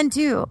apparently men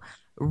too,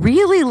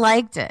 really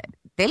liked it.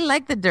 They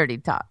liked the dirty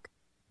talk.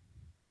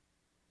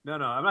 No,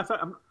 I'm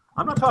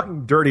not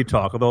talking dirty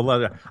talk.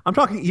 Although I'm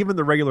talking even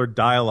the regular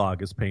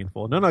dialogue is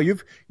painful. No, you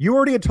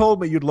already had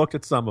told me you'd looked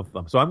at some of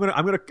them. So I'm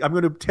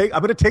gonna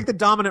take the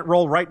dominant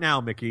role right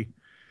now, Mickey.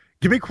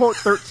 Give me quote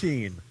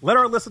 13. Let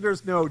our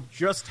listeners know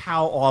just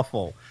how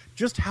awful,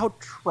 just how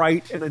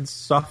trite and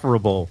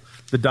insufferable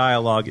the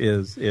dialogue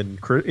is in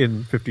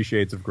 50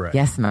 Shades of Grey.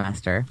 Yes,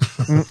 master.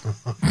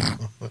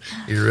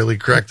 He really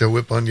cracked the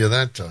whip on you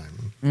that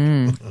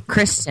time.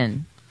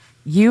 Christian,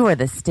 you are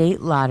the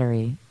state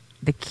lottery,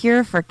 the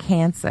cure for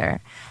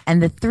cancer,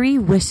 and the 3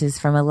 wishes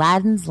from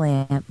Aladdin's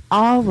lamp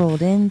all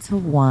rolled into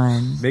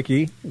one.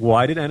 Mickey,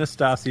 why did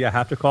Anastasia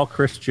have to call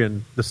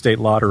Christian the state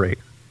lottery?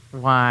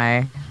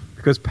 Why?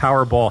 Because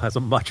Powerball has a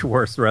much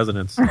worse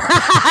resonance. I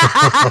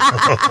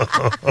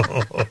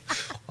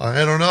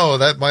don't know.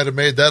 That might have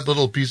made that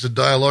little piece of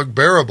dialogue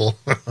bearable.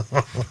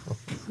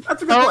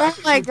 That's a good oh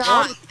my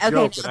God.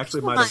 Okay, it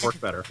actually might have worked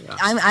better. Yeah.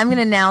 I'm going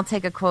to now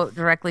take a quote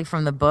directly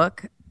from the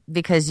book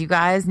because you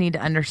guys need to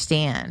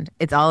understand.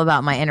 It's all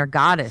about my inner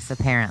goddess,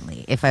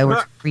 apparently, if I were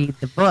to read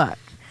the book.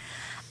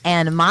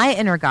 And my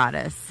inner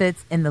goddess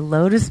sits in the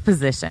lotus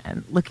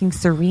position, looking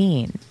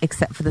serene,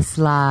 except for the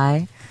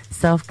sly,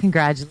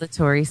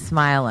 self-congratulatory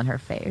smile on her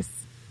face.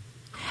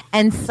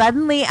 And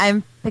suddenly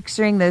I'm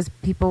picturing those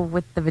people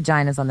with the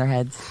vaginas on their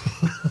heads.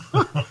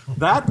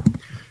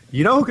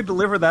 You know who could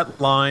deliver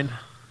that line,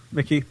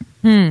 Mickey?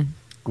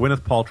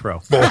 Gwyneth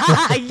Paltrow.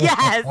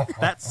 Yes.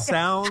 That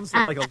sounds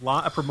like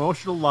a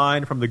promotional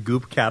line from the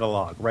Goop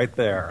catalog right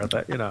there.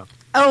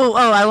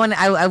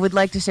 I would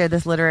like to share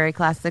this literary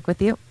classic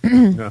with you.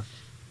 Yeah.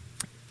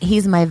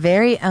 He's my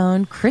very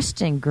own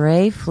Christian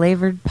Grey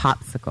flavored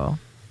popsicle.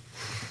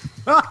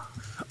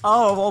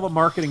 Oh, of all the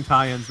marketing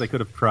tie-ins they could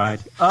have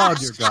tried. Oh,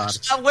 dear God.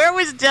 Where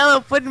was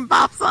Jell-O putting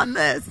pops on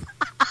this?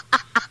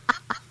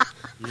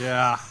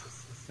 Yeah,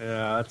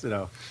 that's,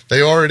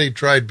 They already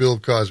tried Bill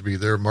Cosby.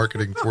 Their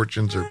marketing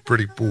fortunes are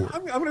pretty poor.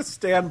 I'm going to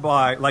stand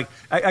by. Like,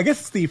 I guess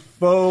it's the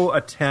faux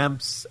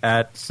attempts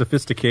at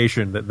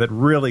sophistication that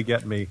really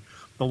get me.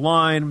 The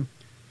line,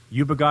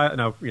 you beguile...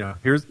 Now,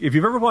 here's... If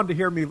you've ever wanted to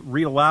hear me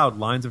read aloud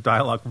lines of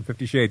dialogue from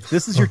 50 Shades,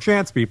 this is your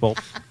chance, people.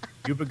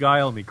 You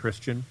beguile me,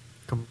 Christian.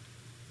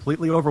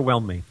 Completely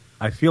overwhelm me.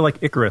 I feel like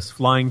Icarus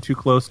flying too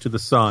close to the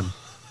sun.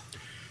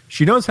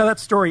 She knows how that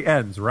story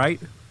ends, right?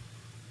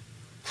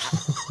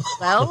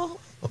 Well,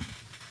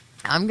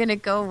 I'm going to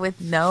go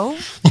with no.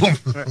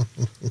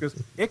 Because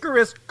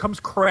Icarus comes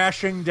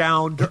crashing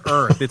down to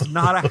Earth. It's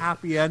not a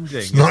happy ending.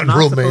 It's not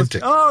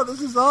romantic.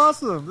 This is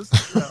awesome.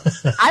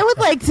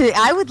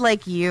 I would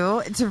like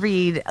you to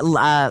read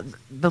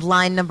the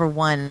line number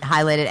 1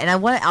 highlighted. And I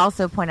want to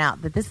also point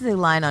out that this is a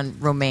line on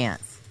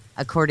romance,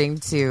 according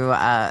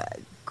to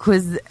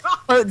Quiz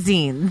Quote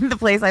Zine, the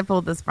place I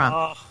pulled this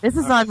from. This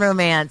is on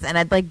romance, and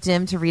I'd like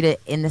Jim to read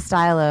it in the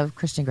style of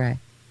Christian Grey.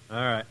 All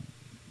right.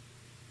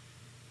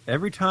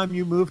 Every time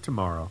you move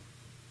tomorrow,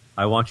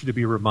 I want you to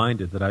be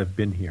reminded that I've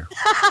been here.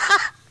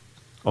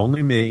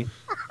 Only me.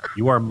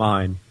 You are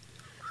mine.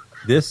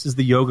 This is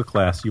the yoga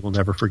class you will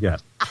never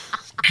forget.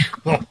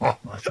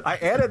 I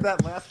added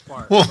that last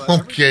part.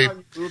 Okay.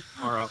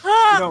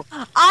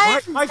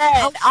 I am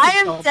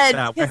dead.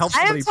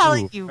 I am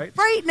telling you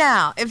right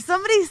now, if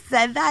somebody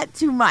said that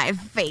to my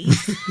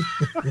face,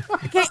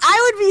 okay,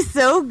 I would be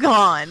so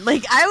gone.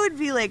 Like, I would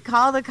be like,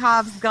 call the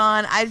cops,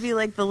 gone. I'd be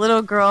like the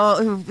little girl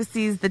who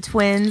sees the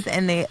twins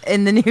in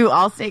the new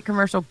Allstate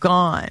commercial,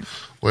 gone.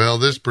 Well,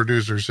 this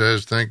producer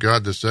says, thank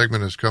God the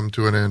segment has come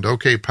to an end.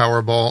 Okay,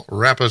 Powerball,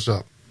 wrap us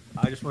up.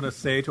 I just want to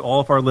say to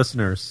all of our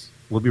listeners,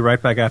 we'll be right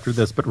back after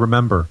this, but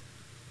remember,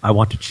 I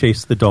want to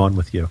chase the dawn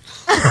with you.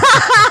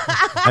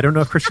 I don't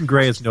know if Christian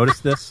Grey has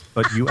noticed this,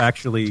 but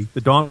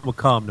the dawn will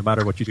come no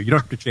matter what you do. You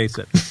don't have to chase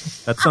it.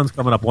 That sun's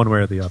coming up one way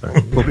or the other.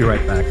 We'll be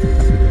right back after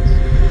this.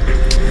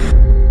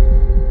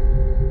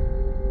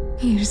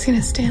 You're just going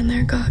to stand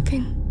there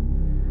gawking?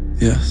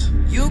 Yes.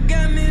 You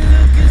got me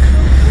looking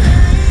so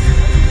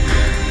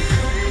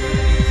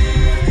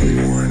What do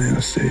you want,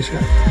 Anastasia?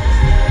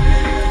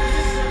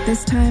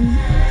 This time,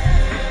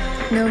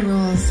 no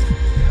rules,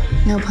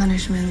 no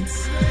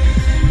punishments.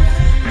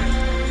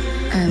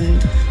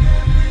 and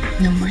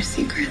no more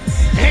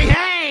secrets. Hey,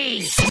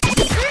 hey!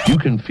 You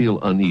can feel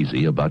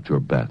uneasy about your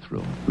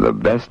bathroom. The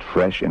best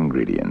fresh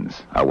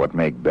ingredients are what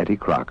make Betty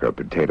Crocker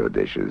potato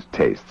dishes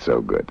taste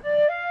so good.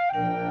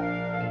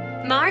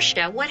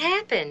 Marcia, what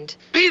happened?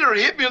 Peter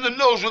hit me in the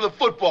nose with a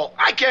football.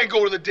 I can't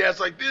go to the dance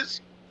like this.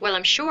 Well,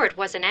 I'm sure it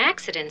was an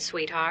accident,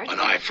 sweetheart. An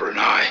eye for an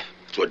eye.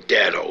 That's what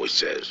Dad always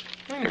says.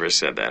 I never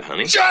said that,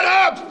 honey. Shut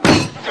up!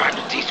 Time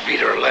to teach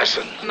Peter a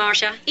lesson.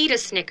 Marcia, eat a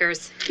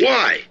Snickers.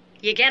 Why?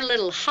 You get a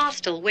little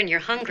hostile when you're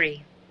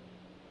hungry.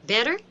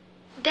 Better?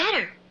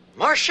 Better.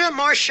 Marcia.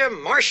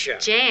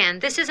 Jan,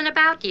 this isn't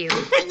about you.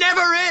 It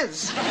never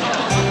is.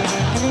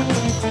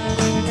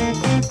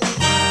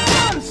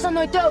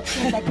 Sono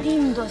doppio da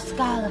dindo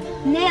scala,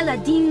 nella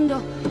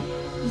dindo,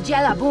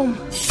 gela boom.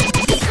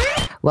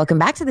 Welcome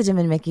back to the Jim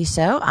and Mickey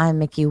Show. I'm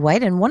Mickey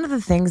White, and one of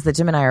the things that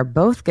Jim and I are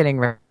both getting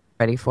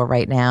ready for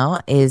right now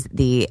is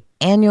the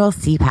annual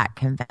CPAC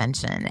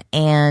convention,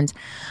 and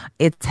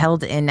it's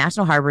held in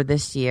National Harbor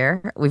this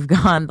year. We've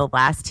gone the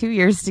last 2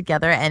 years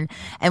together, and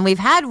we've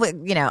had,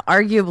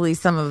 arguably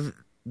some of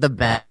the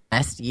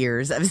best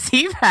years of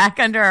CPAC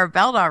under our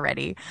belt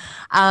already.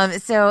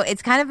 So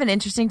it's kind of an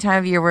interesting time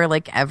of year where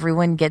like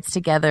everyone gets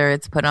together.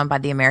 It's put on by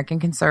the American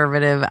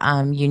Conservative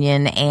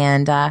Union,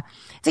 and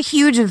it's a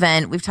huge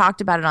event. We've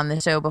talked about it on the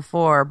show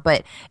before,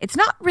 but it's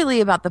not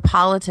really about the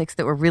politics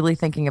that we're really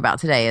thinking about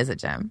today, is it,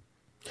 Jim?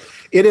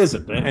 It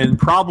isn't, and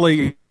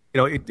probably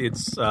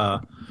it's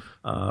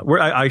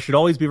I should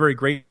always be very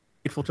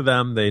grateful to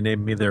them. They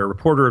named me their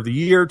Reporter of the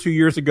Year 2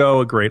 years ago,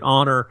 a great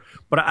honor.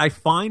 But I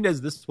find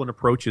as this one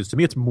approaches, to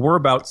me, it's more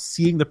about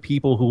seeing the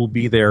people who will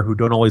be there who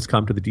don't always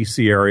come to the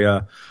D.C.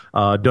 area,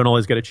 don't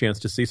always get a chance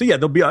to see. So yeah,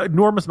 there'll be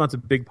enormous amounts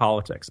of big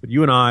politics. But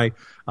you and I,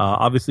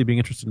 obviously being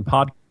interested in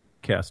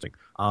podcasting,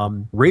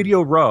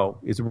 Radio Row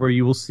is where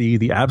you will see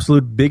the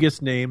absolute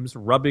biggest names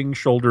rubbing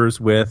shoulders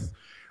with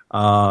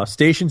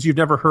stations you've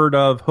never heard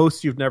of,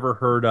 hosts you've never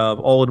heard of,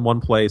 all in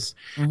one place.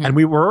 Mm-hmm. And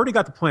we've already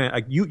got the plan.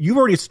 Like you've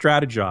already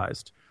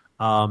strategized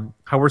how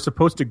we're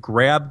supposed to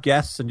grab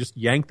guests and just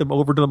yank them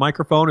over to the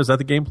microphone. Is that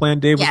the game plan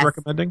Dave was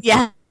recommending?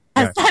 Yeah.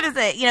 Yes, that is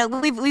it.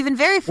 We've been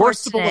very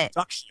fortunate.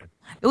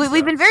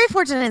 We've been very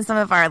fortunate in some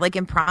of our like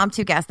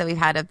impromptu guests that we've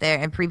had up there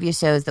in previous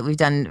shows that we've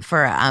done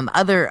for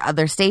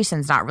other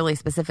stations, not really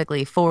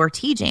specifically for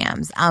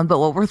T-Jams. But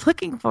what we're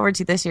looking forward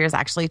to this year is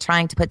actually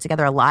trying to put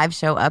together a live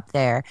show up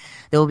there.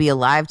 There will be a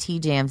live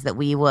T-Jams that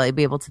we will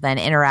be able to then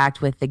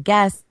interact with the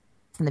guests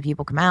and the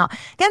people come out.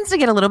 Tends to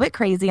get a little bit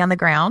crazy on the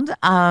ground.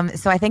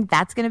 So I think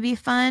that's going to be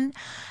fun.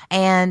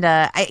 And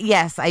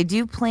I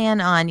do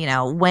plan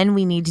on, when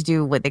we need to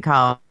do what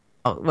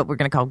we're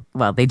going to call,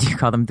 well, they do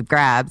call them the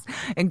grabs,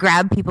 and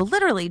grab people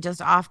literally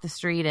just off the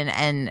street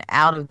and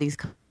out of these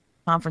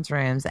conference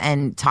rooms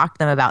and talk to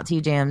them about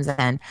T-Jams,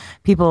 and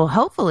people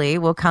hopefully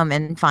will come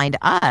and find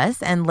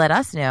us and let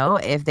us know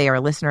if they are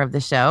a listener of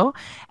the show,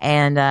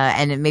 and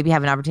maybe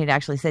have an opportunity to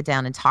actually sit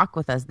down and talk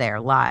with us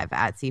there live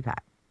at CPAC.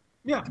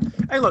 Yeah,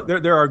 and look,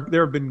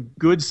 there have been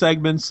good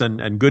segments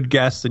and good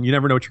guests, and you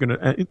never know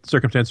what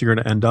circumstance you're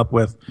going to end up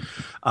with.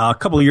 A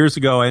couple of years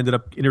ago, I ended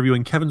up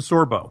interviewing Kevin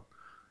Sorbo,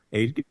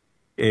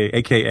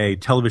 a.k.a.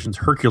 television's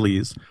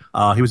Hercules.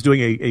 He was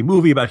doing a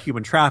movie about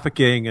human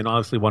trafficking and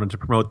obviously wanted to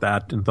promote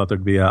that and thought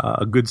there'd be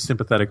a good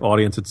sympathetic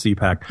audience at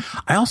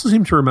CPAC. I also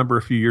seem to remember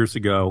a few years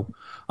ago,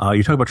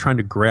 you talk about trying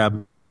to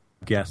grab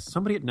guests.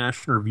 Somebody at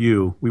National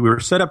Review, we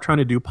were set up trying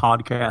to do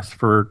podcasts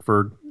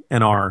for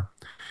NR,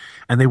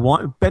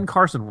 and Ben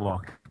Carson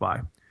walked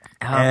by.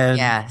 Oh, and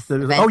yes.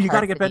 You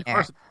got to get Ben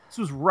Carson. This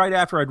was right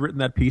after I'd written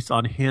that piece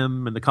on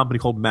him and the company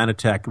called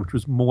Manatech, which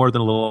was more than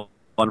a little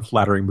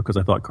unflattering because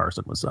I thought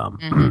Carson was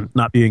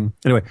not being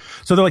anyway.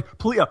 So they're like,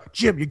 "Please,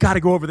 Jim, you got to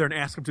go over there and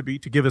ask him to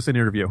give us an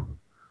interview."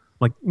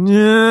 I'm like,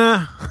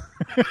 nah.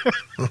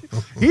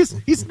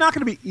 he's not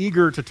going to be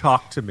eager to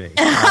talk to me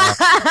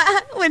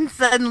when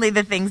suddenly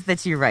the things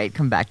that you write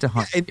come back to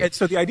haunt you. And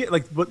so the idea,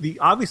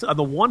 obviously, on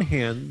the one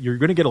hand, you're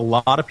going to get a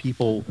lot of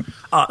people.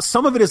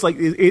 Some of it is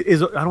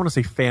is I don't want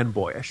to say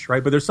fanboyish,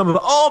 right? But there's some of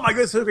it. Oh my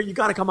goodness, you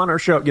got to come on our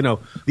show. The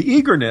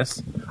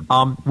eagerness,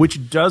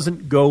 which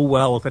doesn't go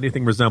well with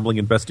anything resembling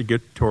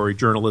investigatory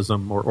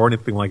journalism or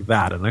anything like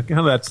that. And I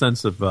have that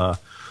sense of.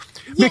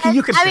 Mickey,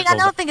 you can. I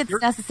don't think it's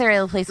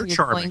necessarily a place where you're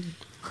going.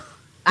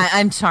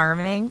 I'm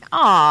charming.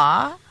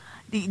 Aw.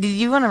 Did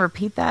you want to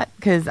repeat that?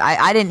 Because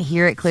I didn't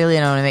hear it clearly,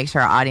 and I want to make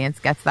sure our audience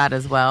gets that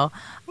as well.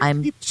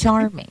 I'm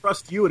charming. People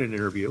trust you in an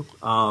interview,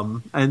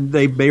 and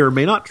they may or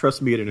may not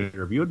trust me in an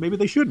interview, and maybe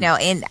they shouldn't. No,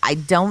 and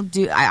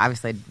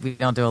obviously we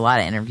don't do a lot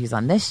of interviews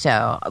on this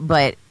show,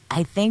 but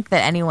I think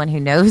that anyone who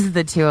knows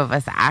the two of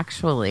us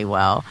actually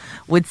well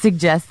would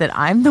suggest that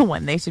I'm the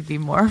one they should be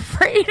more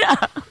afraid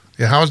of.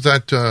 Yeah, how's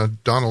that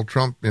Donald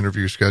Trump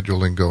interview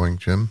scheduling going,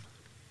 Jim?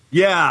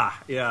 Yeah.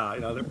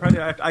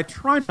 I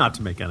try not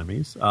to make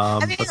enemies.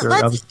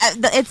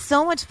 It's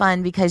so much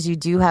fun because you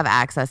do have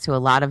access to a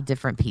lot of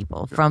different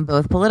people from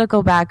both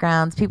political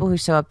backgrounds, people who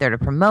show up there to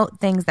promote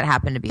things that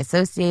happen to be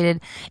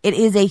associated. It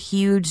is a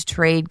huge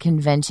trade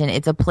convention.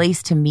 It's a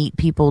place to meet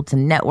people, to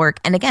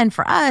network. And again,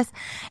 for us,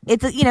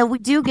 it's, we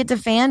do get to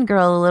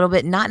fangirl a little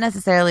bit, not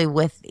necessarily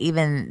with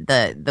even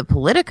the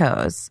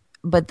politicos,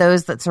 but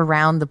those that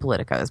surround the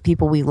politicos,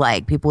 people we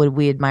like, people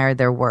we admire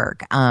their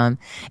work.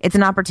 It's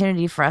an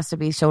opportunity for us to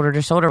be shoulder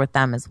to shoulder with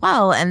them as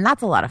well, and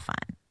that's a lot of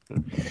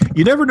fun.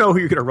 You never know who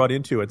you're going to run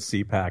into at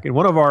CPAC. And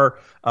one of our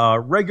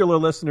regular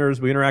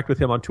listeners, we interact with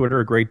him on Twitter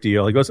a great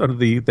deal. He goes under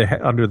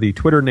the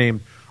Twitter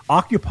name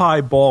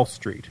Occupy Ball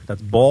Street.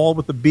 That's ball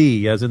with the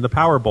B, as in the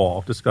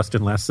Powerball discussed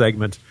in last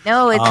segment.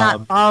 No, it's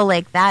not ball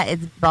like that.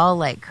 It's ball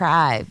like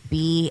cry.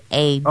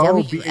 B-A-W-L.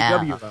 Oh,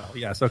 B-A-W-L.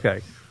 Yes,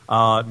 okay.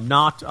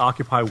 Not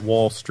Occupy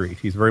Wall Street.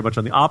 He's very much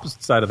on the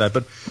opposite side of that.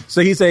 But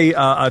so he's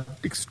a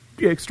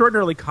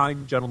extraordinarily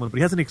kind gentleman, but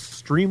he has an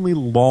extremely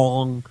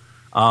long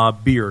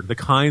beard, the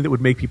kind that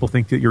would make people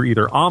think that you're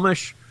either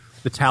Amish,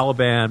 the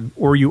Taliban,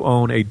 or you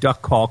own a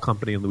duck call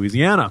company in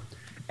Louisiana.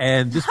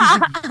 And this was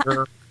the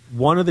year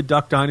one of the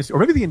Duck Dynasty,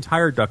 or maybe the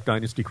entire Duck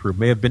Dynasty crew,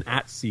 may have been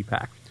at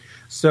CPAC.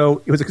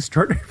 So it was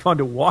extraordinarily fun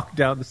to walk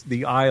down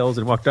the aisles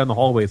and walk down the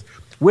hallways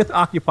with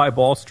Occupy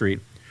Ball Street,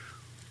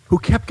 who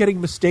kept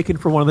getting mistaken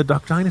for one of the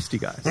Duck Dynasty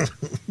guys.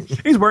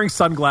 He's wearing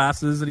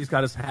sunglasses and he's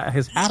got his hat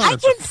on. I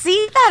can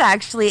see that,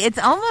 actually. It's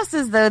almost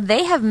as though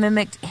they have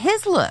mimicked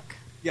his look.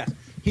 Yes.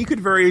 He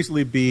could very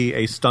easily be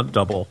a stunt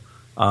double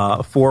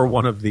for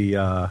one of the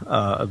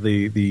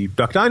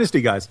Duck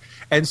Dynasty guys.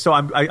 And so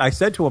I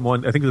said to him,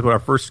 I think this was our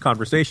first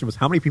conversation, was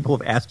how many people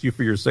have asked you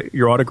for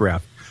your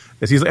autograph?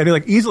 And he's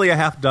like, easily a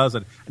half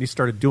dozen. And he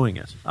started doing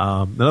it.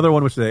 Another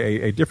one, which was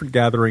a different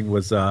gathering,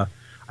 was I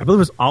believe it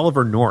was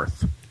Oliver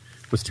North,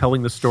 was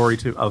telling the story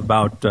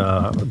about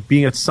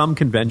being at some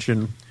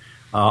convention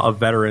of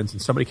veterans,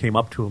 and somebody came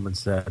up to him and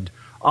said,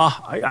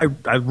 I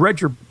read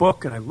your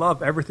book, and I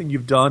love everything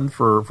you've done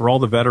for all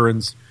the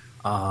veterans.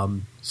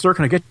 Sir,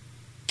 can I get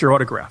your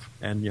autograph?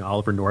 And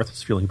Oliver North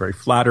is feeling very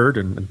flattered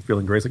and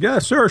feeling great. He's like, yeah,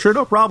 sure,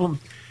 no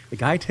problem. The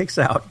guy takes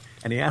out,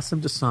 and he asks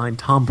him to sign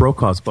Tom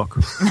Brokaw's book.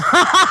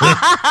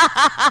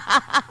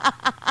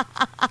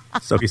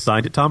 So he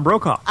signed it Tom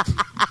Brokaw.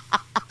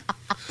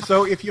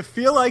 So if you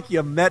feel like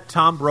you met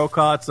Tom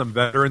Brokaw at some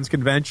veterans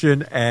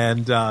convention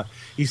and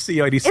he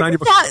signed your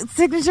book, that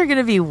signature going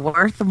to be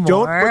worth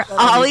more?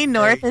 Ollie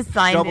North has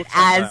signed it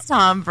as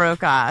Tom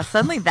Brokaw.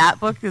 Suddenly that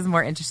book is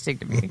more interesting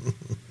to me.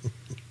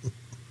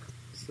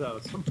 So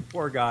some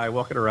poor guy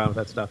walking around with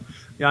that stuff.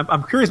 Yeah,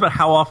 I'm curious about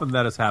how often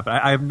that has happened.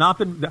 I have not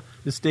been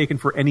mistaken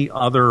for any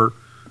other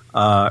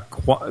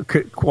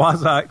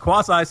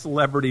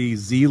quasi-celebrity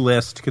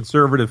Z-list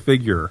conservative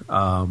figure,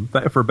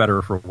 for better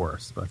or for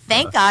worse. But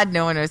thank God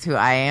no one knows who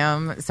I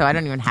am, so I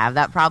don't even have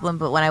that problem.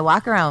 But when I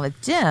walk around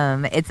with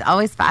Jim, it's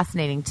always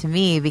fascinating to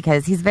me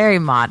because he's very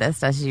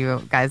modest, as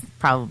you guys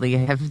probably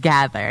have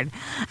gathered.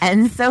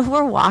 And so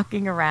we're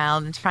walking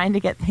around and trying to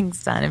get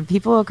things done, and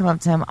people will come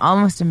up to him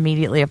almost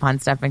immediately upon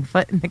stepping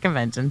foot in the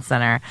convention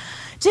center.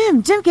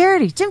 Jim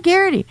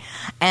Garrity.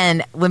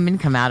 And women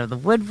come out of the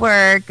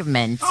woodwork,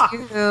 men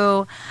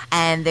too,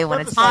 and they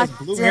want to talk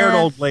to blue-haired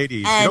old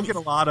ladies. You don't get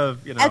a lot of,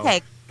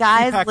 Okay,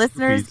 guys,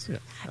 listeners,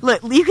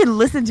 look, you can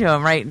listen to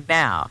him right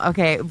now,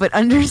 okay? But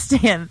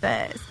understand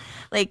this.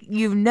 Like,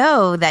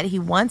 that he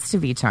wants to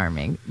be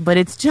charming, but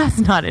it's just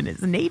not in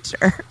his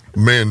nature.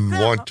 Men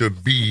want to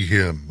be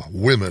him.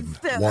 Women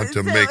want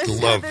to make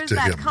love to him. There's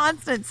that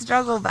constant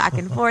struggle back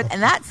and forth,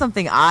 and that's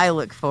something I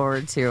look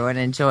forward to and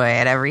enjoy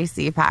at every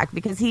CPAC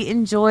because he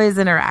enjoys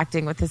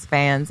interacting with his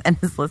fans and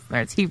his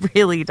listeners. He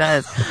really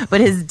does. But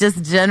his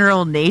just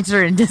general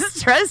nature and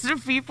distrust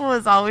of people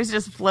is always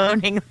just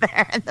floating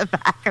there in the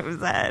back of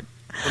his head.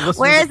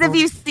 Whereas if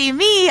you see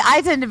me,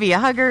 I tend to be a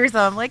hugger, so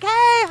I'm like,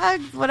 hey,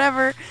 hugs,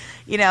 whatever.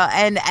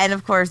 And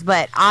of course,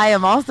 but I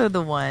am also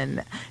the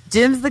one.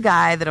 Jim's the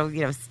guy that'll,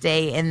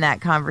 stay in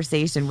that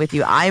conversation with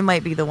you. I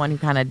might be the one who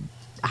kind of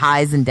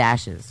highs and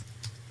dashes.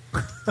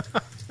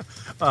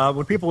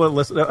 When people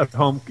at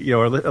home,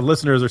 or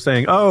listeners are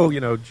saying,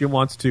 Jim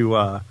wants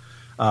to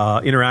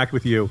interact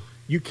with you,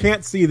 you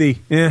can't see the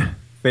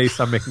face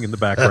I'm making in the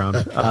background.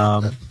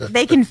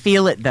 They can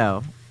feel it,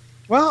 though.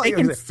 Well, they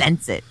can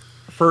sense it.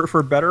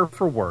 For better or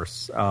for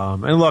worse.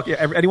 And look,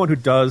 anyone who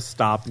does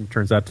stop and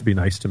turns out to be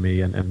nice to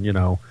me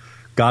and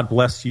God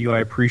bless you, I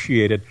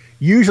appreciate it.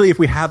 Usually if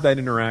we have that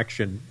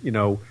interaction,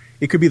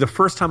 it could be the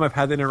first time I've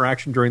had that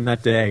interaction during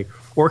that day,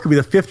 or it could be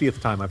the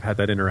 50th time I've had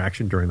that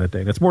interaction during that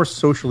day. And it's more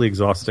socially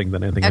exhausting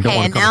than anything. Okay,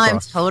 and now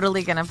I'm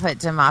totally going to put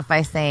Jim off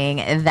by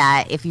saying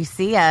that if you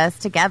see us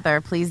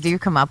together, please do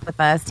come up with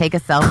us, take a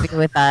selfie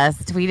with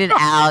us, tweet it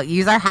out,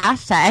 use our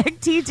hashtag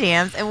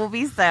TJams, and we'll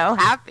be so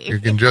happy. You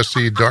can just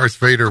see Darth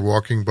Vader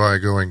walking by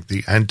going,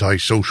 the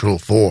antisocial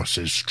force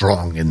is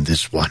strong in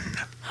this one.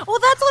 Well,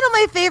 that's one of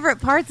my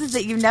favorite parts is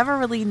that you never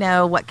really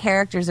know what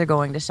characters are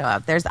going to show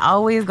up. There's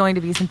always going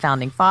to be some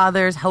founding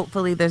fathers.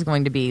 Hopefully there's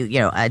going to be,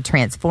 a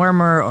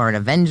Transformer or an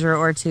Avenger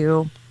or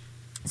two.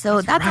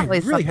 So that's right.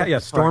 always really something.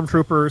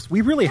 Stormtroopers.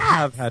 We really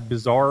have had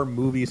bizarre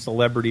movie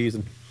celebrities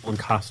and people in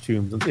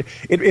costumes.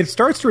 It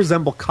starts to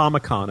resemble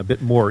Comic-Con a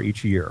bit more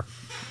each year.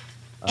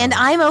 And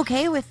I'm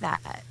okay with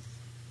that.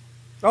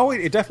 Oh,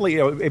 it definitely,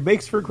 it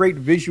makes for great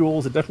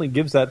visuals. It definitely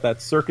gives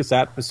that circus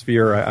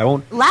atmosphere.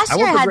 Last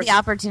year I had the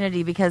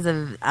opportunity because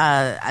of,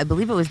 I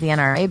believe it was the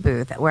NRA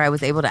booth, where I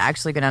was able to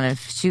actually go down and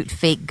shoot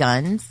fake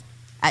guns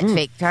at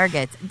fake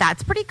targets.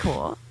 That's pretty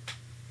cool.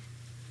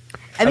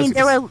 I mean,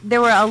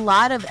 there were a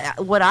lot of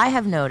what I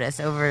have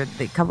noticed over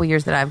the couple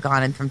years that I've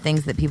gone, and from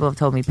things that people have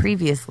told me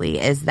previously,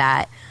 is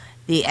that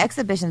the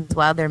exhibitions,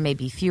 while there may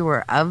be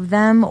fewer of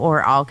them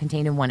or all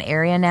contained in one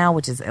area now,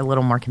 which is a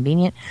little more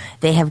convenient,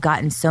 they have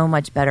gotten so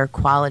much better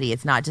quality.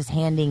 It's not just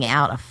handing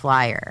out a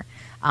flyer.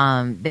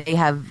 They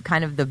have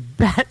kind of the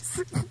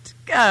best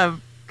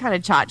kind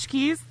of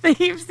tchotchkes that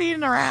you've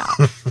seen around.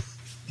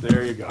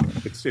 There you go.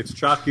 It's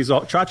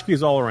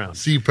tchotchkes all around.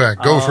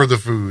 CPAC, go for the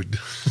food.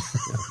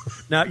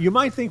 Now, you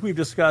might think we've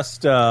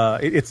discussed,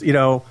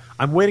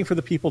 I'm waiting for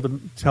the people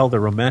to tell their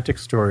romantic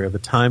story of the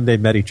time they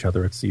met each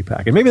other at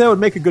CPAC. And maybe that would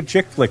make a good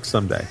chick flick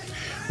someday.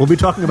 We'll be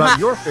talking about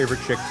your favorite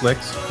chick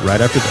flicks right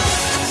after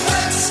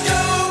this.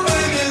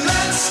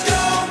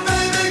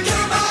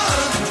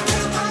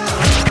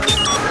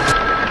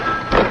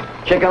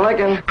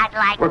 Chicken-lickin'. I'd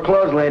like... We're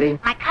closed, lady.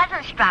 My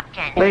cousin's dropped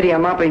in. Lady,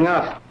 I'm mopping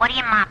up. What are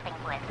you mopping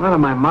with? What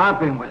am I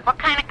mopping with? What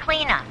kind of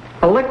cleaner?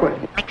 A liquid.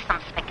 Mix some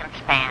spick and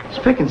span.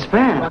 Spick and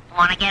span?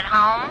 Want to get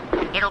home?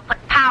 It'll put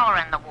power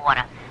in the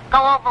water.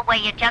 Go over where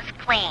you just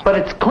cleaned. But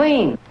it's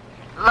clean.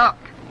 Look,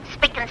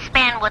 spick and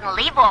span wouldn't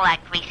leave all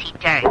that greasy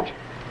dirt.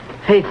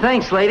 Hey,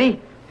 thanks,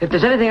 lady. If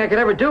there's anything I could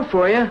ever do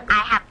for you...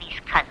 I have these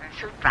cousins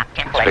who dropped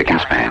in. Spick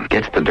and span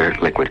gets the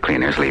dirt liquid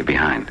cleaners leave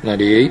behind.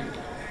 98,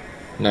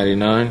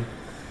 99,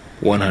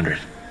 100.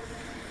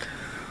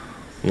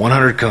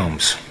 100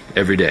 combs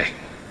every day.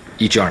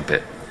 Each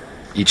armpit.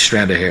 Each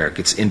strand of hair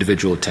gets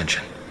individual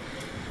attention.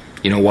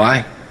 You know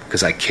why?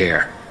 Because I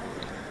care.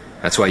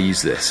 That's why I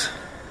use this.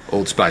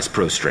 Old Spice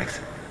Pro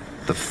Strength.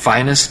 The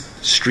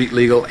finest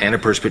street-legal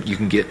antiperspirant you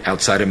can get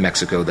outside of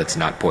Mexico that's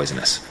not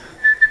poisonous.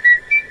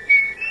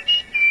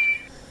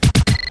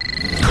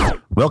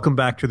 Welcome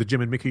back to the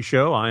Jim and Mickey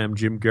Show. I am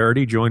Jim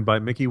Garrity, joined by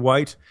Mickey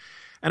White.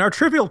 And our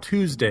Trivial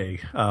Tuesday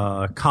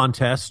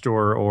contest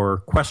or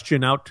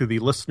question out to the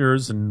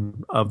listeners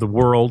and of the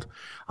world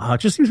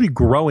just seems to be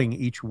growing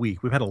each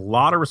week. We've had a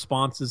lot of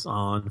responses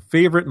on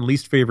favorite and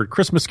least favorite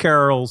Christmas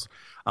carols,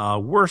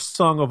 worst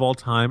song of all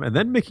time, and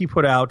then Mickey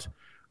put out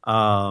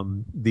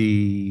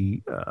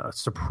the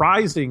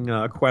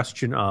surprising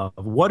question of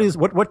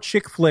what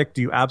chick flick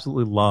do you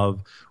absolutely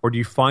love, or do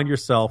you find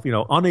yourself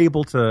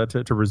unable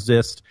to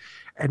resist?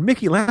 And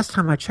Mickey, last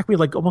time I checked, we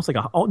had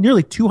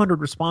nearly 200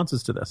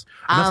 responses to this.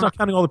 And that's not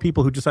counting all the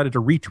people who decided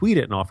to retweet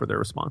it and offer their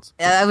response.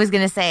 I was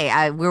going to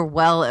say, we're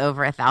well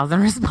over 1,000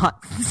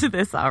 responses to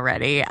this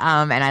already.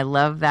 And I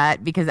love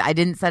that because I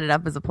didn't set it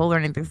up as a poll or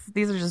anything.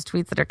 These are just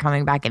tweets that are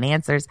coming back in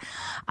answers.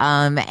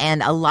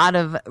 And a lot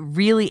of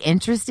really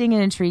interesting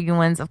and intriguing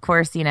ones. Of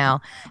course,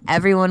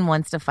 everyone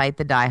wants to fight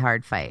the Die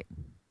Hard fight.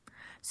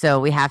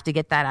 So we have to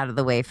get that out of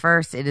the way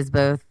first. It is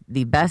both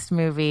the best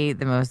movie,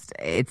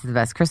 it's the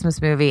best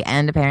Christmas movie,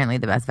 and apparently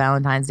the best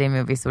Valentine's Day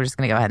movie. So we're just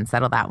going to go ahead and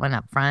settle that one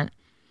up front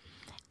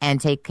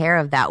and take care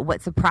of that.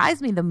 What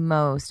surprised me the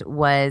most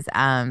was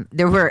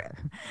there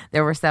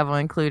were several,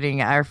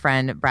 including our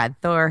friend Brad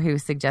Thor, who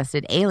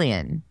suggested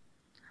Alien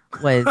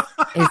was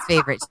his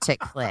favorite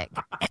chick flick.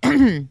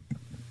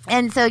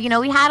 And so,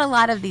 we had a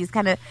lot of these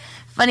kind of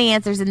funny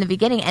answers in the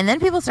beginning, and then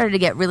people started to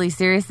get really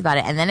serious about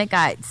it, and then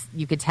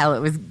you could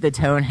tell the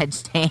tone had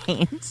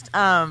changed,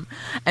 and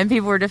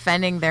people were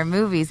defending their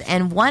movies.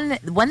 And one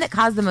that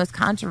caused the most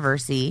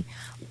controversy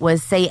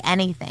was Say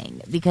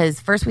Anything, because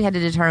first we had to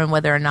determine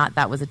whether or not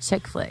that was a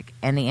chick flick,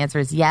 and the answer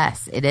is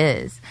yes, it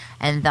is,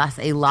 and thus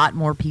a lot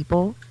more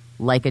people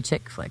like a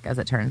chick flick, as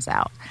it turns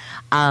out.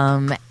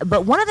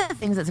 But one of the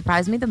things that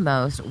surprised me the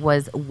most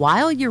was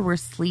While You Were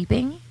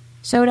Sleeping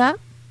showed up,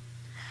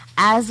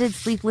 as did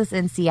Sleepless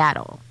in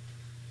Seattle.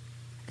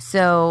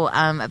 So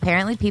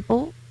apparently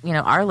people,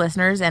 our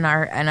listeners and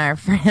our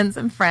fans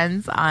and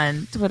friends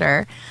on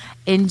Twitter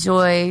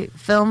enjoy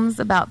films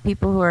about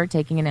people who are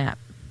taking a nap.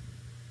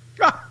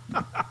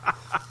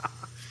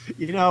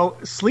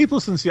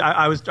 Sleepless in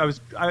Seattle,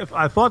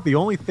 I thought the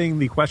only thing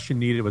the question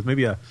needed was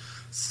maybe a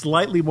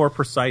slightly more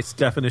precise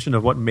definition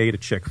of what made a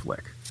chick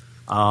flick.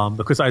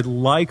 Because I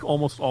like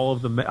almost all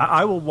of the...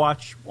 I will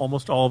watch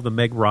almost all of the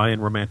Meg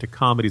Ryan romantic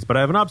comedies, but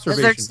I have an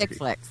observation. Those are chick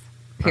flicks,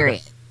 period.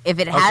 Okay. If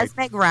it has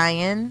Meg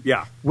Ryan,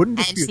 wouldn't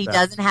and she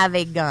doesn't have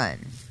a gun,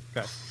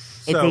 okay.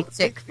 It's a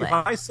chick flick. If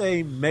I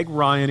say Meg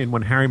Ryan in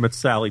When Harry Met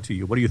Sally to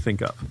you, what do you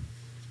think of?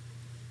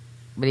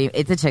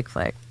 It's a chick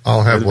flick.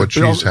 I'll have what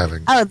she's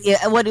having. Oh,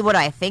 what do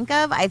I think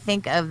of? I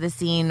think of the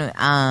scene,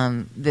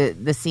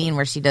 the scene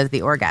where she does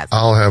the orgasm.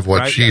 I'll have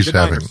what she's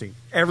having.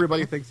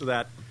 Everybody thinks of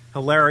that.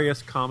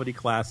 Hilarious comedy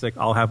classic.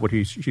 I'll have what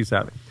she's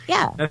having.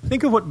 Yeah. Now,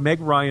 think of what Meg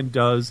Ryan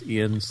does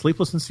in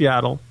Sleepless in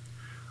Seattle,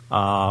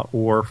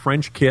 or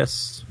French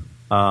Kiss,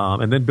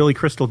 And then Billy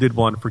Crystal did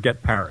one,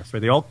 Forget Paris.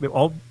 Right?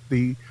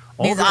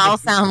 These all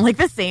sound like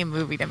the same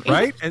movie to me.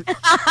 Right? And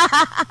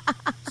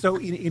so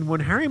in When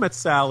Harry Met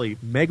Sally,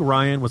 Meg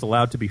Ryan was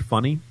allowed to be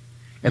funny.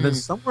 And then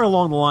somewhere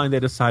along the line, they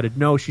decided,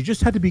 no, she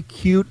just had to be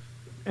cute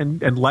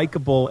and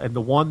likable, and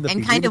the one that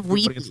and the kind of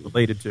audience weepy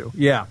related to.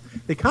 Yeah,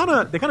 they kind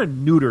of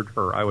neutered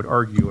her. I would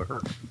argue her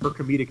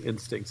comedic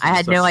instincts. I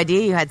had no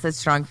idea you had such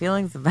strong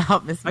feelings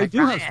about Miss I Meg do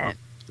Ryan. have strong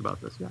feelings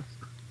about this. Yes.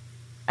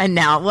 And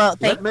now, well,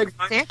 thanks Meg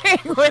for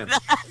sharing with us.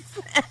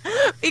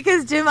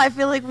 Because, Jim, I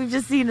feel like we've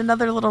just seen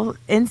another little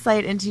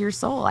insight into your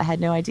soul. I had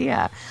no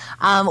idea.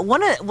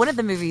 One of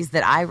the movies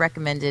that I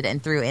recommended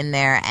and threw in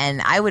there,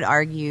 and I would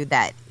argue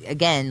that,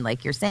 again,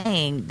 like you're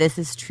saying, this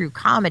is true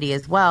comedy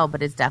as well,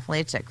 but it's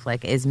definitely a chick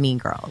flick, is Mean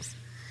Girls.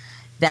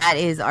 That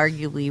is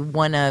arguably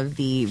one of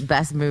the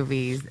best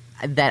movies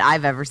that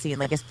I've ever seen.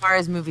 Like, as far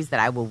as movies that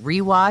I will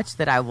rewatch,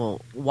 that I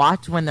will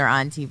watch when they're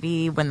on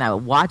TV, when I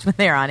will watch when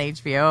they're on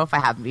HBO, if I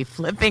happen to be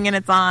flipping and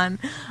it's on,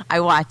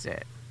 I watch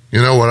it.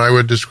 You know what I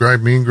would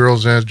describe Mean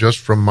Girls as, just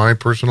from my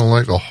personal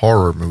life? A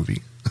horror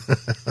movie.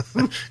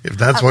 If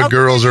that's what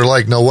girls are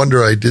like, no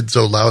wonder I did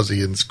so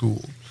lousy in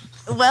school.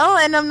 Well,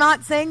 and I'm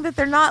not saying that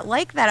they're not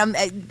like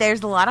that.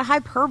 There's a lot of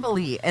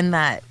hyperbole in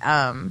that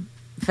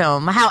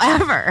film.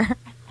 However,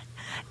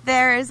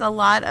 there's a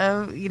lot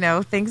of,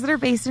 things that are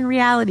based in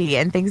reality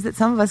and things that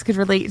some of us could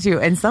relate to,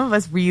 and some of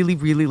us really,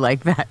 really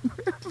like that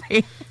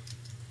movie.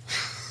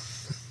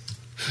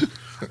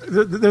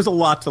 There's a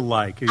lot to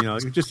like,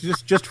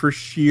 just for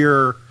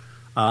sheer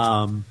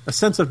a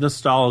sense of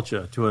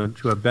nostalgia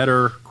to a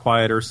better,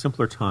 quieter,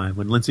 simpler time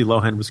when Lindsay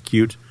Lohan was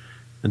cute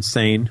and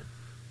sane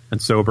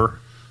and sober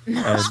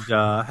and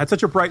had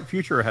such a bright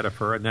future ahead of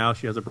her, and now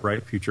she has a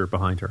bright future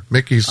behind her.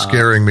 Mickey's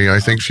scaring me. I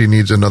think she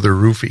needs another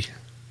roofie.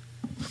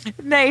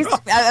 Nice.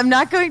 I'm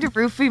not going to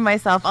roofie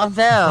myself,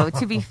 although,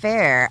 to be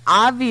fair,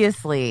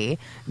 obviously,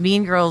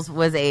 Mean Girls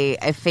was a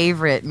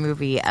favorite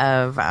movie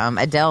of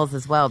Adele's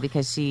as well,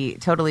 because she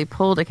totally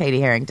pulled a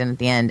Katie Harrington at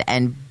the end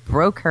and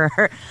broke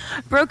her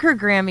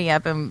Grammy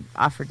up and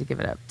offered to give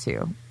it up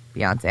to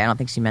Beyonce. I don't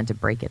think she meant to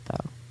break it,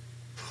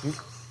 though.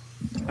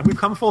 And we've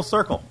come full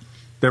circle.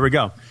 There we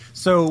go.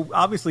 So,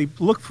 obviously,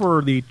 look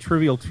for the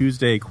Trivial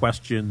Tuesday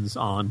questions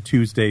on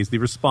Tuesdays. The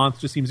response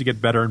just seems to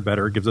get better and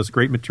better. It gives us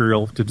great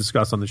material to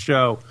discuss on the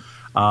show.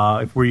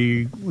 If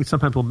we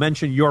sometimes will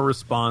mention your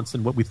response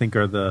and what we think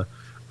are the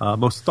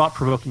most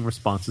thought-provoking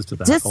responses to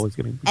that.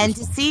 To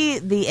see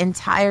the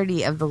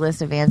entirety of the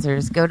list of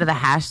answers, go to the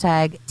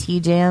hashtag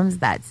TJAMS.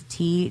 That's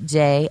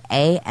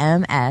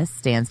TJAMS,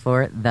 stands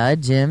for The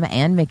Jim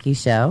and Mickey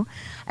Show.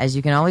 As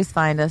you can always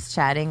find us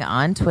chatting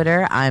on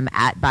Twitter, I'm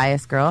at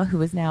Bias Girl,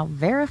 who is now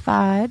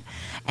verified,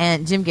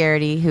 and Jim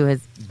Garrity, who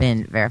has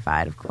been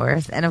verified, of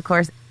course. And, of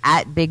course,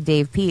 at Big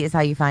Dave P is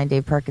how you find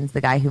Dave Perkins,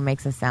 the guy who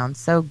makes us sound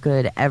so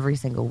good every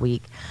single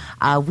week.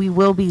 We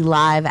will be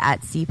live at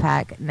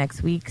CPAC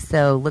next week,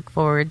 so look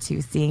forward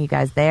to seeing you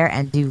guys there,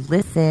 and do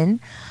listen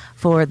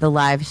for the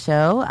live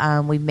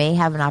show. We may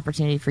have an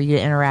opportunity for you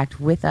to interact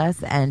with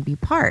us and be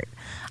part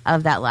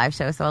of that live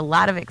show. So a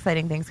lot of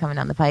exciting things coming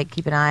down the pike.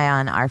 Keep an eye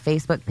on our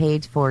Facebook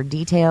page for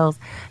details.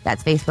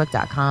 That's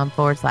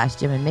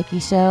facebook.com/Jim and Mickey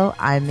Show.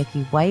 I'm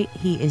Mickey White.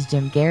 He is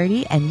Jim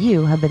Garrity. And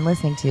you have been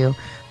listening to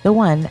the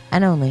one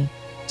and only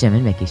Jim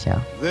and Mickey Show.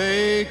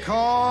 They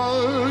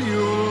call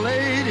you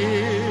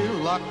Lady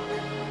Luck,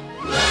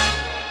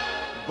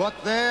 but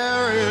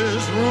there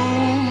is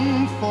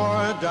room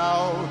for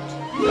doubt.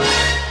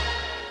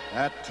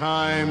 At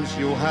times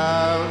you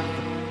have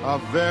a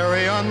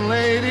very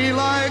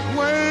unladylike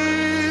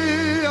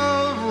way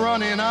of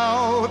running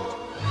out.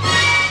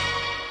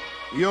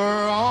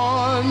 You're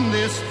on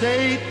this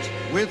date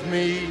with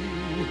me.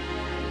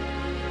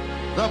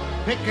 The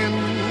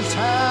pickings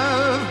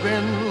have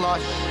been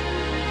lush,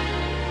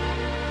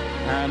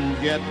 and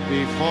yet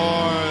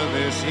before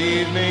this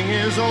evening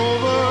is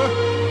over,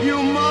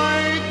 you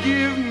might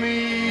give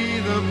me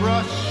the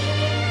brush.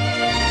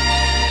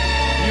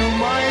 You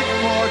might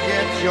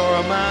forget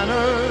your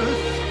manners.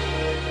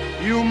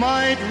 You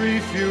might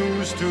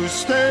refuse to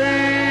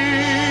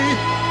stay.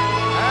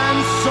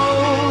 And so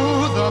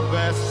the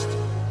best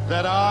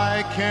that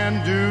I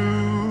can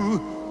do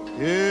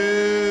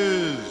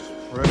is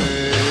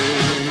pray.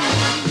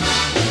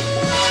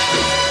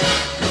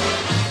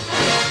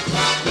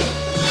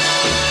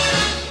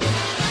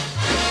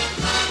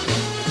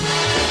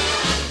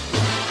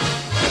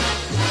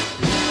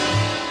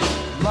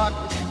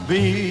 Luck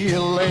be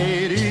a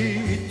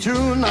lady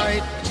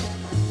tonight.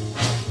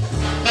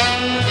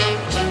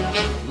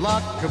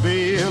 Luck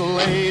be a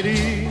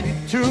lady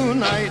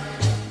tonight.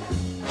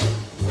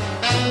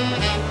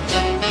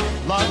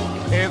 Luck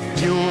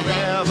if you've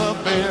ever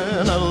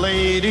been a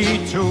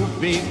lady to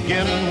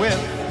begin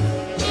with.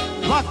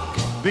 Luck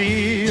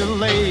be a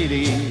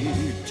lady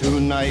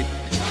tonight.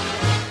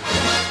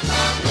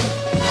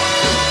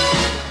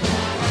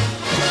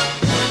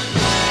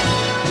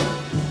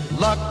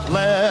 Luck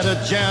let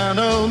a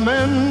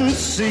gentleman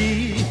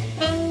see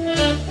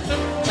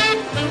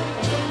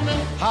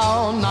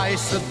how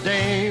nice a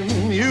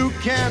dame you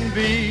can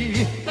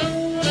be.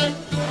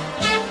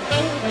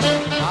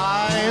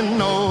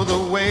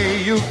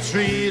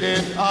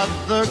 with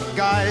other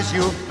guys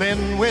you've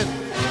been with.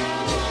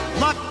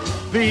 Luck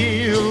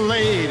be a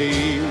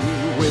lady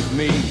with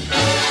me.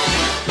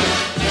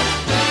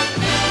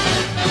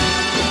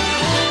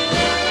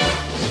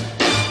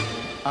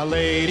 A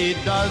lady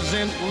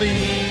doesn't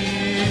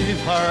leave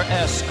her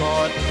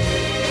escort.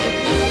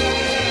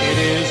 It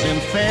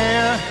isn't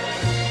fair.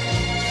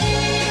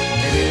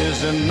 It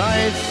isn't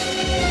nice.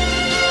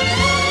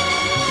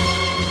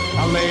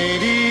 A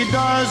lady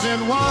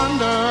doesn't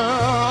wander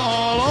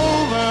all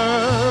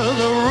over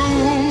the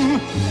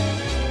room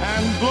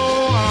and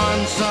blow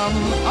on some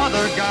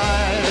other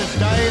guy's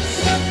dice.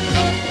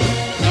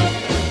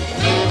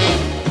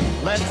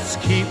 Let's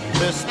keep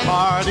this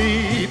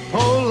party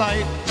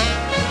polite.